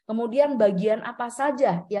 Kemudian bagian apa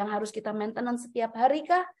saja yang harus kita maintenance setiap hari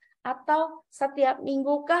kah? Atau setiap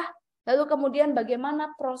minggu kah? Lalu kemudian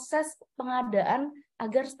bagaimana proses pengadaan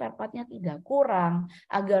agar spare part-nya tidak kurang,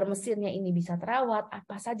 agar mesinnya ini bisa terawat,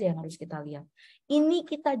 apa saja yang harus kita lihat. Ini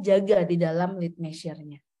kita jaga di dalam lead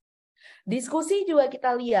measure-nya. Diskusi juga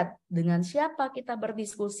kita lihat dengan siapa kita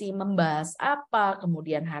berdiskusi, membahas apa,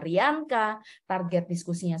 kemudian hariankah, target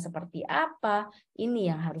diskusinya seperti apa, ini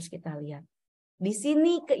yang harus kita lihat. Di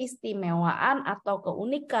sini keistimewaan atau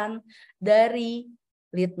keunikan dari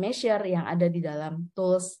lead measure yang ada di dalam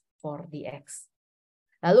tools 4DX.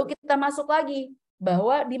 Lalu kita masuk lagi,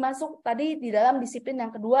 bahwa dimasuk tadi di dalam disiplin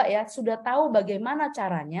yang kedua ya, sudah tahu bagaimana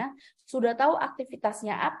caranya, sudah tahu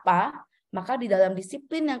aktivitasnya apa, maka di dalam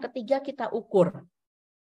disiplin yang ketiga kita ukur.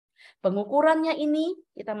 Pengukurannya ini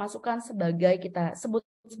kita masukkan sebagai, kita sebut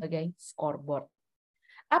sebagai scoreboard.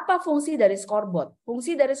 Apa fungsi dari scoreboard?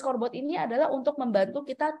 Fungsi dari scoreboard ini adalah untuk membantu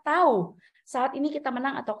kita tahu saat ini kita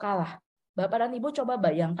menang atau kalah. Bapak dan Ibu coba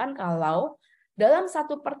bayangkan kalau dalam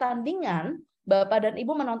satu pertandingan, Bapak dan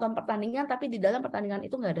Ibu menonton pertandingan, tapi di dalam pertandingan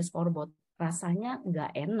itu nggak ada scoreboard. Rasanya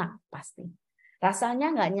nggak enak pasti.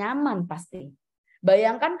 Rasanya nggak nyaman pasti.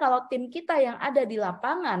 Bayangkan kalau tim kita yang ada di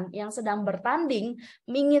lapangan, yang sedang bertanding,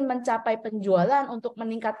 ingin mencapai penjualan untuk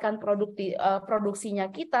meningkatkan produksinya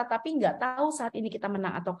kita, tapi nggak tahu saat ini kita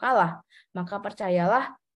menang atau kalah. Maka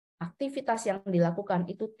percayalah, aktivitas yang dilakukan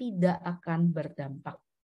itu tidak akan berdampak.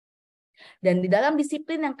 Dan di dalam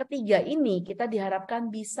disiplin yang ketiga ini, kita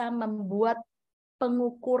diharapkan bisa membuat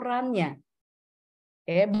pengukurannya.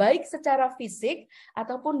 Oke, baik secara fisik,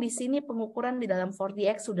 ataupun di sini pengukuran di dalam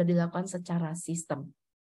 4DX sudah dilakukan secara sistem.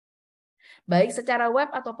 Baik secara web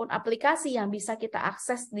ataupun aplikasi yang bisa kita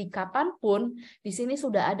akses di kapanpun, di sini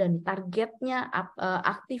sudah ada nih targetnya,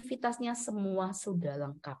 aktivitasnya semua sudah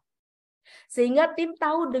lengkap. Sehingga tim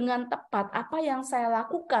tahu dengan tepat apa yang saya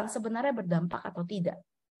lakukan sebenarnya berdampak atau tidak.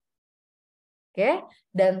 Oke,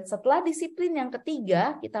 dan setelah disiplin yang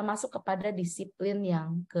ketiga, kita masuk kepada disiplin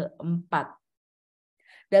yang keempat.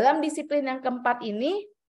 Dalam disiplin yang keempat ini,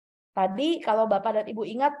 tadi kalau Bapak dan Ibu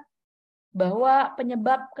ingat bahwa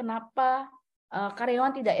penyebab kenapa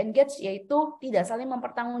karyawan tidak engage yaitu tidak saling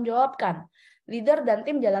mempertanggungjawabkan. Leader dan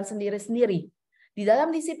tim jalan sendiri-sendiri. Di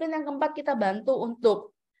dalam disiplin yang keempat kita bantu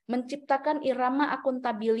untuk menciptakan irama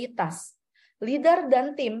akuntabilitas. Leader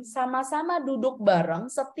dan tim sama-sama duduk bareng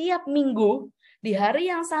setiap minggu di hari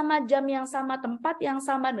yang sama, jam yang sama, tempat yang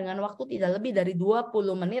sama dengan waktu tidak lebih dari 20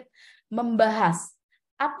 menit membahas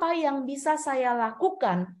apa yang bisa saya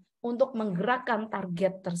lakukan untuk menggerakkan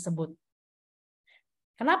target tersebut.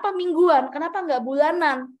 Kenapa mingguan? Kenapa nggak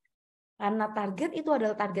bulanan? Karena target itu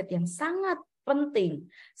adalah target yang sangat penting.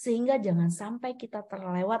 Sehingga jangan sampai kita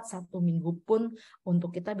terlewat 1 minggu pun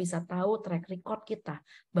untuk kita bisa tahu track record kita.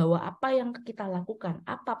 Bahwa apa yang kita lakukan,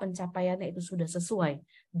 apa pencapaiannya itu sudah sesuai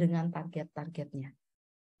dengan target-targetnya.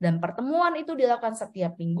 Dan pertemuan itu dilakukan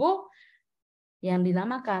setiap minggu yang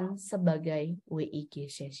dinamakan sebagai WIG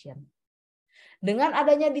session. Dengan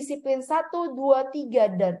adanya disiplin 1, 2,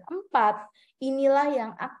 3, dan 4, inilah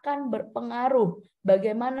yang akan berpengaruh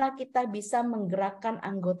bagaimana kita bisa menggerakkan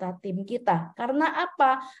anggota tim kita. Karena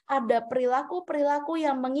apa? Ada perilaku-perilaku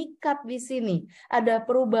yang mengikat di sini. Ada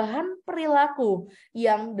perubahan perilaku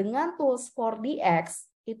yang dengan tools 4DX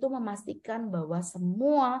itu memastikan bahwa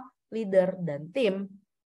semua leader dan tim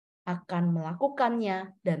akan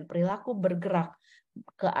melakukannya dan perilaku bergerak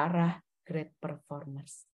ke arah great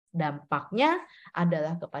performers. Dampaknya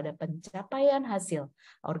adalah kepada pencapaian hasil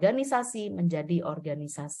organisasi menjadi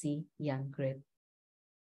organisasi yang great.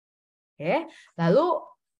 Oke, lalu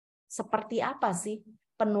seperti apa sih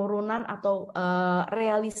penurunan atau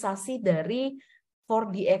realisasi dari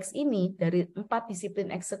 4DX ini, dari 4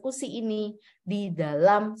 disiplin eksekusi ini di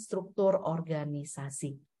dalam struktur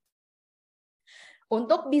organisasi?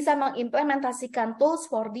 Untuk bisa mengimplementasikan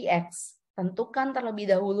tools 4DX, tentukan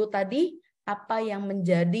terlebih dahulu tadi apa yang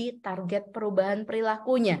menjadi target perubahan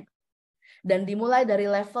perilakunya. Dan dimulai dari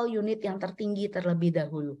level unit yang tertinggi terlebih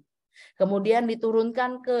dahulu. Kemudian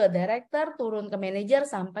diturunkan ke director, turun ke manajer,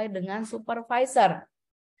 sampai dengan supervisor.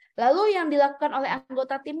 Lalu yang dilakukan oleh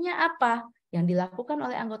anggota timnya apa? Yang dilakukan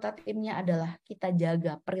oleh anggota timnya adalah kita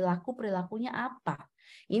jaga perilaku-perilakunya apa.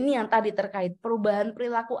 Ini yang tadi terkait perubahan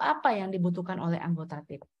perilaku apa yang dibutuhkan oleh anggota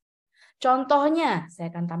tim. Contohnya, saya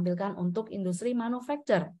akan tampilkan untuk industri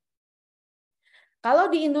manufacture.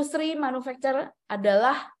 Kalau di industri manufacture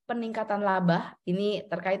adalah peningkatan laba, ini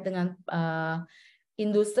terkait dengan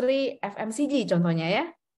industri FMCG contohnya ya.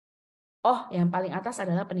 Oh, yang paling atas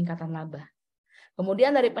adalah peningkatan laba.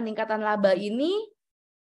 Kemudian dari peningkatan laba ini,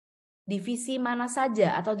 divisi mana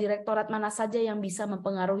saja atau direktorat mana saja yang bisa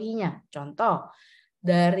mempengaruhinya. Contoh,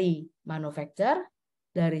 dari manufacture,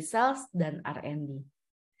 dari sales, dan R&D.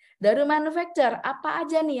 Dari manufacture, apa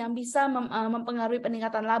aja nih yang bisa mempengaruhi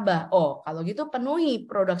peningkatan laba? Oh, kalau gitu penuhi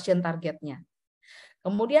production targetnya.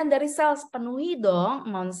 Kemudian dari sales, penuhi dong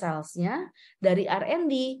amount sales-nya. Dari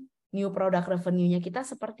R&D, new product revenue-nya kita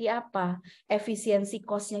seperti apa? Efisiensi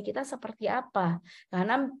cost-nya kita seperti apa?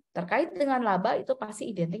 Karena terkait dengan laba itu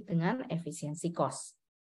pasti identik dengan efisiensi cost.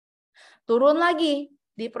 Turun lagi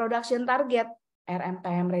di production target,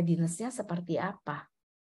 RMPM readiness-nya seperti apa?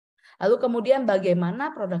 Lalu kemudian bagaimana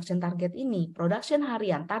production target ini? Production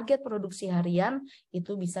harian, target produksi harian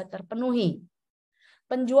itu bisa terpenuhi.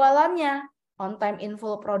 Penjualannya, on time in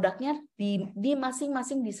full produknya di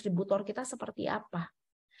masing-masing distributor kita seperti apa?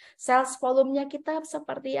 Sales volume-nya kita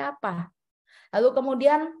seperti apa? Lalu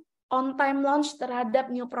kemudian on time launch terhadap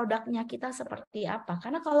new produknya kita seperti apa?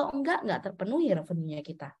 Karena kalau enggak terpenuhi revenue-nya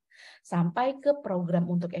kita. Sampai ke program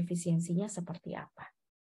untuk efisiensinya seperti apa?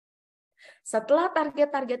 Setelah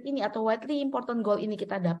target-target ini atau widely important goal ini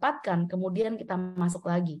kita dapatkan, kemudian kita masuk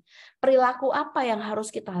lagi. Perilaku apa yang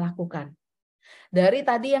harus kita lakukan? Dari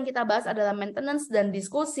tadi yang kita bahas adalah maintenance dan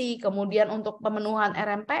diskusi, kemudian untuk pemenuhan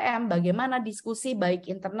RMPM, bagaimana diskusi baik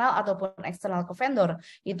internal ataupun eksternal ke vendor,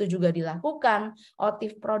 itu juga dilakukan.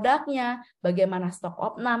 OTIF produknya, bagaimana stok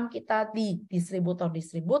opnam kita di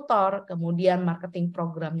distributor-distributor, kemudian marketing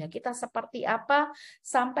programnya kita seperti apa,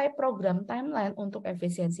 sampai program timeline untuk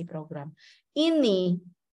efisiensi program. Ini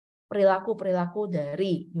perilaku-perilaku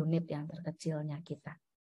dari unit yang terkecilnya kita.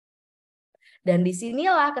 Dan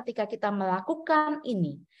disinilah ketika kita melakukan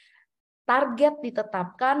ini, target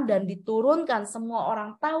ditetapkan dan diturunkan, semua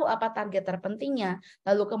orang tahu apa target terpentingnya,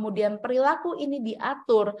 lalu kemudian perilaku ini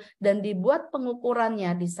diatur dan dibuat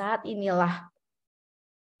pengukurannya. Di saat inilah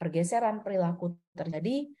pergeseran perilaku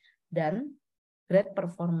terjadi dan great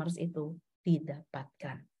performers itu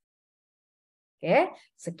didapatkan. Oke,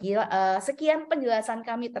 sekian penjelasan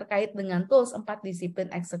kami terkait dengan tools 4 disiplin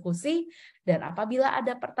eksekusi. Dan apabila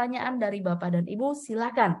ada pertanyaan dari Bapak dan Ibu,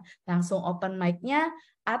 silakan langsung open mic-nya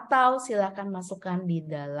atau silakan masukkan di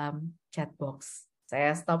dalam chat box.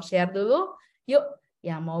 Saya stop share dulu. Yuk,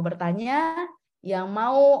 yang mau bertanya, yang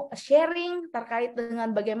mau sharing terkait dengan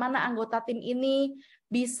bagaimana anggota tim ini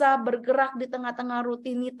bisa bergerak di tengah-tengah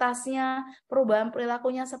rutinitasnya, perubahan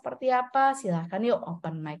perilakunya seperti apa, silakan yuk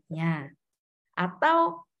open mic-nya.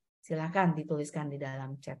 Atau silakan dituliskan di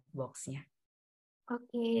dalam chat box-nya.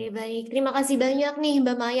 Oke, baik. Terima kasih banyak nih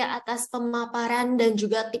Mbak Maya atas pemaparan dan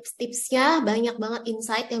juga tips-tipsnya. Banyak banget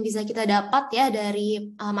insight yang bisa kita dapat ya dari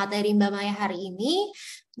materi Mbak Maya hari ini.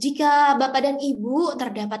 Jika Bapak dan Ibu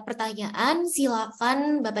terdapat pertanyaan,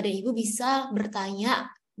 silakan Bapak dan Ibu bisa bertanya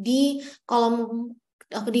di kolom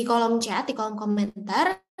chat, di kolom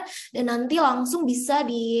komentar, dan nanti langsung bisa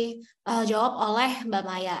dijawab oleh Mbak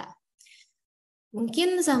Maya.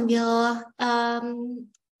 Mungkin sambil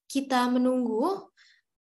kita menunggu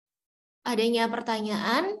adanya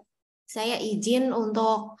pertanyaan, saya izin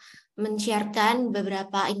untuk men-sharekan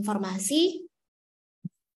beberapa informasi.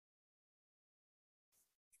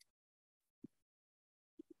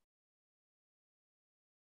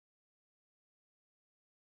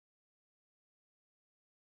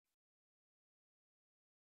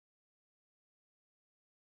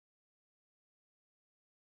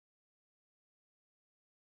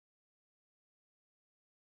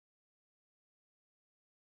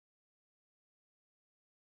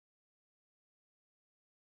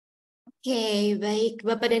 Oke, baik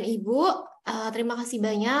Bapak dan Ibu, terima kasih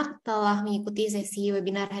banyak telah mengikuti sesi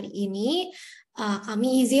webinar hari ini.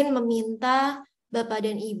 Kami izin meminta Bapak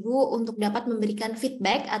dan Ibu untuk dapat memberikan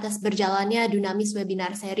feedback atas berjalannya Dunamis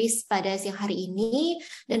Webinar Series pada siang hari ini,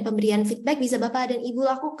 dan pemberian feedback bisa Bapak dan Ibu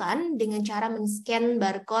lakukan dengan cara men-scan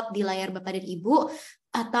barcode di layar Bapak dan Ibu,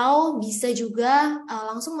 atau bisa juga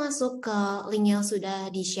langsung masuk ke link yang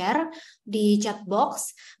sudah di-share di chat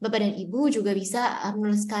box. Bapak dan Ibu juga bisa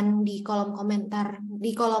menuliskan di kolom komentar,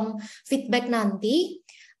 di kolom feedback nanti,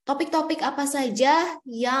 topik-topik apa saja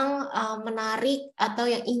yang menarik atau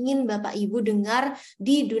yang ingin Bapak Ibu dengar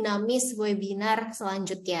di Dunamis webinar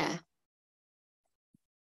selanjutnya.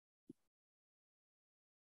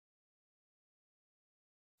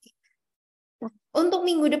 Untuk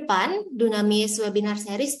minggu depan, Dunamis Webinar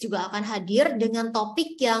Series juga akan hadir dengan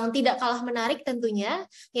topik yang tidak kalah menarik tentunya,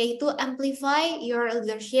 yaitu Amplify Your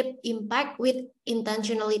Leadership Impact with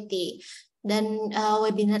Intentionality. Dan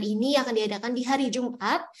webinar ini akan diadakan di hari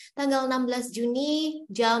Jumat, tanggal 16 Juni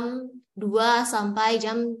jam 2 sampai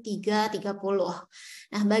jam 3.30.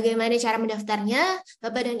 Nah, bagaimana cara mendaftarnya?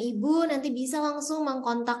 Bapak dan Ibu nanti bisa langsung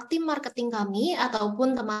mengkontak tim marketing kami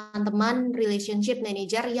ataupun teman-teman relationship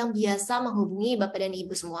manager yang biasa menghubungi Bapak dan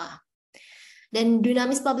Ibu semua. Dan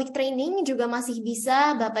Dunamis Public Training juga masih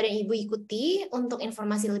bisa Bapak dan Ibu ikuti. Untuk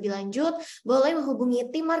informasi lebih lanjut, boleh menghubungi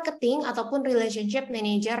tim marketing ataupun relationship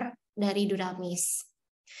manager dari Dunamis.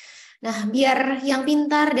 Nah, biar yang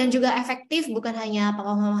pintar dan juga efektif bukan hanya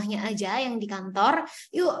papa mamahnya aja yang di kantor,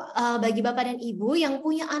 yuk bagi Bapak dan Ibu yang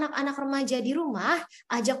punya anak-anak remaja di rumah,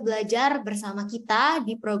 ajak belajar bersama kita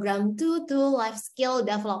di program 2 Life Skill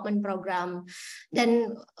Development Program.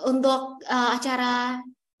 Dan untuk acara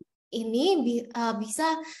ini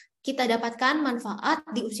bisa kita dapatkan manfaat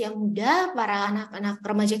di usia muda. Para anak-anak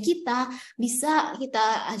remaja kita bisa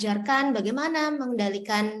kita ajarkan bagaimana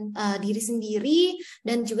mengendalikan diri sendiri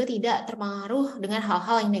dan juga tidak terpengaruh dengan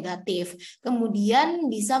hal-hal yang negatif. Kemudian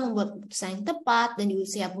bisa membuat keputusan yang tepat, dan di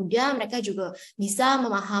usia muda mereka juga bisa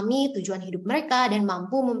memahami tujuan hidup mereka dan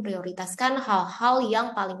mampu memprioritaskan hal-hal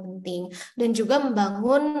yang paling penting, dan juga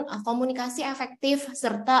membangun komunikasi efektif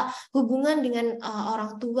serta hubungan dengan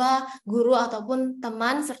orang tua, guru ataupun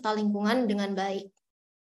teman serta lingkungan dengan baik.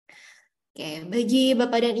 Oke, bagi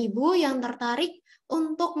Bapak dan Ibu yang tertarik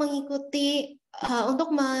untuk mengikut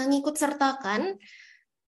sertakan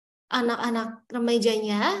anak-anak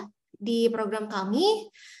remajanya di program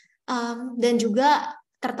kami, dan juga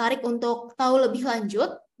tertarik untuk tahu lebih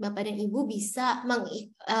lanjut, Bapak dan Ibu bisa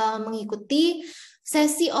mengikuti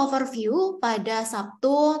sesi overview pada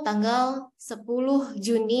Sabtu tanggal 10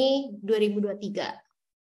 Juni 2023.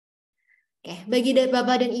 Oke, bagi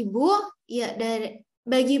Bapak dan Ibu,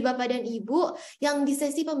 bagi Bapak dan Ibu yang di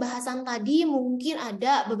sesi pembahasan tadi mungkin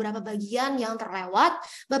ada beberapa bagian yang terlewat,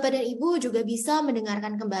 Bapak dan Ibu juga bisa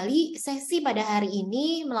mendengarkan kembali sesi pada hari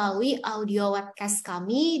ini melalui audio webcast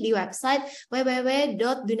kami di website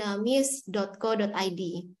www.dunamis.co.id.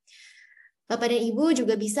 Bapak dan Ibu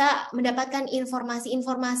juga bisa mendapatkan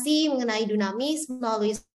informasi-informasi mengenai Dunamis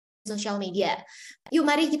melalui sosial media. Yuk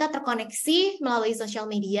mari kita terkoneksi melalui sosial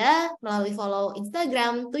media, melalui follow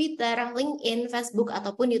Instagram, Twitter, LinkedIn, Facebook,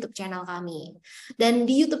 ataupun YouTube channel kami. Dan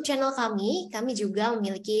di YouTube channel kami juga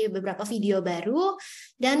memiliki beberapa video baru,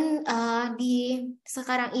 dan di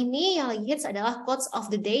sekarang ini yang lagi hits adalah Quotes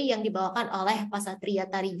of the Day yang dibawakan oleh Pak Satria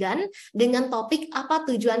Tarigan dengan topik apa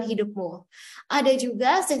tujuan hidupmu. Ada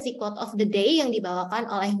juga sesi Quote of the Day yang dibawakan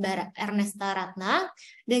oleh Mbak Ernesta Ratna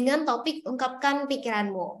dengan topik ungkapkan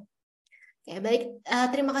pikiranmu. Oke, baik.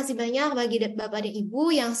 Terima kasih banyak bagi Bapak dan Ibu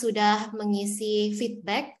yang sudah mengisi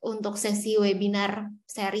feedback untuk sesi webinar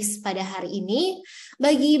series pada hari ini.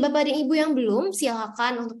 Bagi Bapak dan Ibu yang belum,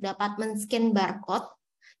 silakan untuk dapat men-scan barcode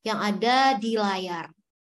yang ada di layar.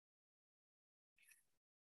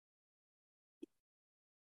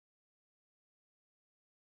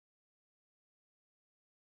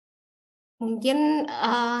 Mungkin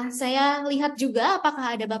saya lihat juga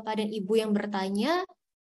apakah ada Bapak dan Ibu yang bertanya.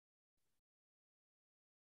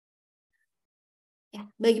 Ya,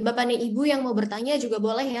 bagi Bapak dan Ibu yang mau bertanya juga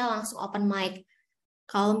boleh ya langsung open mic.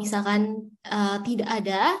 Kalau misalkan tidak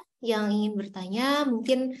ada yang ingin bertanya,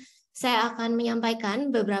 mungkin saya akan menyampaikan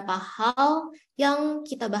beberapa hal yang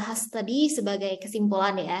kita bahas tadi sebagai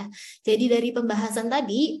kesimpulan ya. Jadi dari pembahasan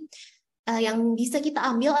tadi, yang bisa kita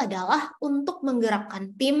ambil adalah untuk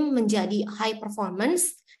menggerakkan tim menjadi high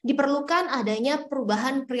performance, diperlukan adanya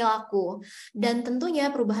perubahan perilaku. Dan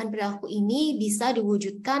tentunya perubahan perilaku ini bisa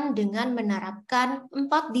diwujudkan dengan menerapkan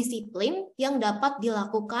 4 disiplin yang dapat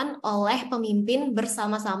dilakukan oleh pemimpin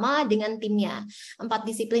bersama-sama dengan timnya. 4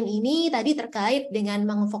 disiplin ini tadi terkait dengan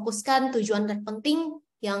memfokuskan tujuan terpenting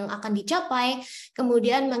yang akan dicapai,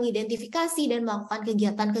 kemudian mengidentifikasi dan melakukan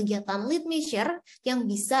kegiatan-kegiatan lead measure yang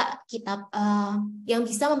bisa yang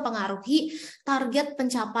bisa mempengaruhi target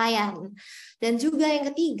pencapaian. Dan juga yang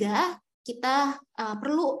ketiga, kita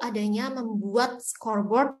perlu adanya membuat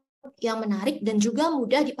scoreboard yang menarik dan juga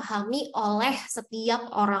mudah dipahami oleh setiap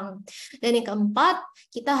orang. Dan yang keempat,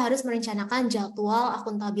 kita harus merencanakan jadwal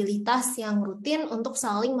akuntabilitas yang rutin untuk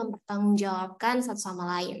saling mempertanggungjawabkan satu sama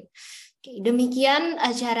lain. Oke, demikian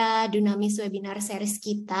acara Dunamis Webinar Series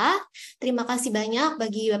kita. Terima kasih banyak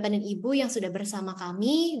bagi Bapak dan Ibu yang sudah bersama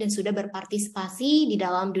kami dan sudah berpartisipasi di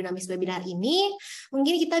dalam Dunamis Webinar ini.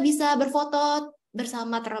 Mungkin kita bisa berfoto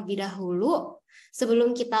bersama terlebih dahulu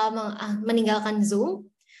sebelum kita meninggalkan Zoom.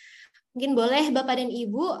 Mungkin boleh Bapak dan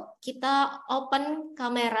Ibu kita open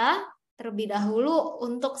kamera terlebih dahulu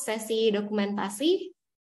untuk sesi dokumentasi.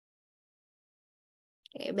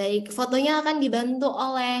 Oke, baik, fotonya akan dibantu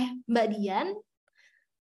oleh Mbak Dian.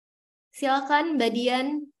 Silakan Mbak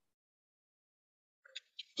Dian.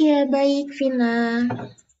 Ya, baik Vina.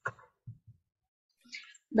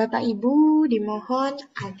 Bapak Ibu dimohon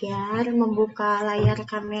agar membuka layar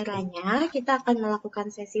kameranya. Kita akan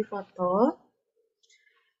melakukan sesi foto.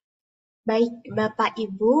 Baik Bapak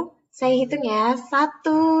Ibu, saya hitung ya.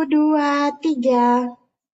 1, 2, 3.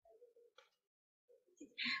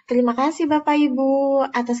 Terima kasih Bapak Ibu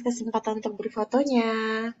atas kesempatan untuk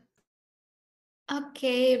berfotonya.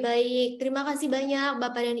 Oke, baik. Terima kasih banyak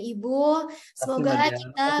Bapak dan Ibu. Semoga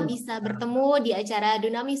kita bisa bertemu di acara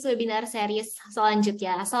Dunamis Webinar Series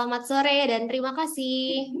selanjutnya. Selamat sore dan terima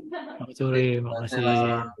kasih. Selamat sore, makasih.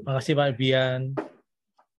 Makasih Pak Bian.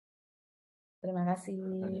 Terima kasih.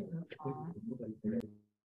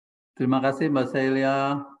 Terima kasih Mbak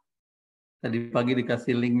Celia. Tadi pagi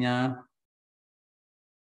dikasih linknya.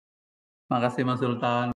 Makasih Mas Sultan.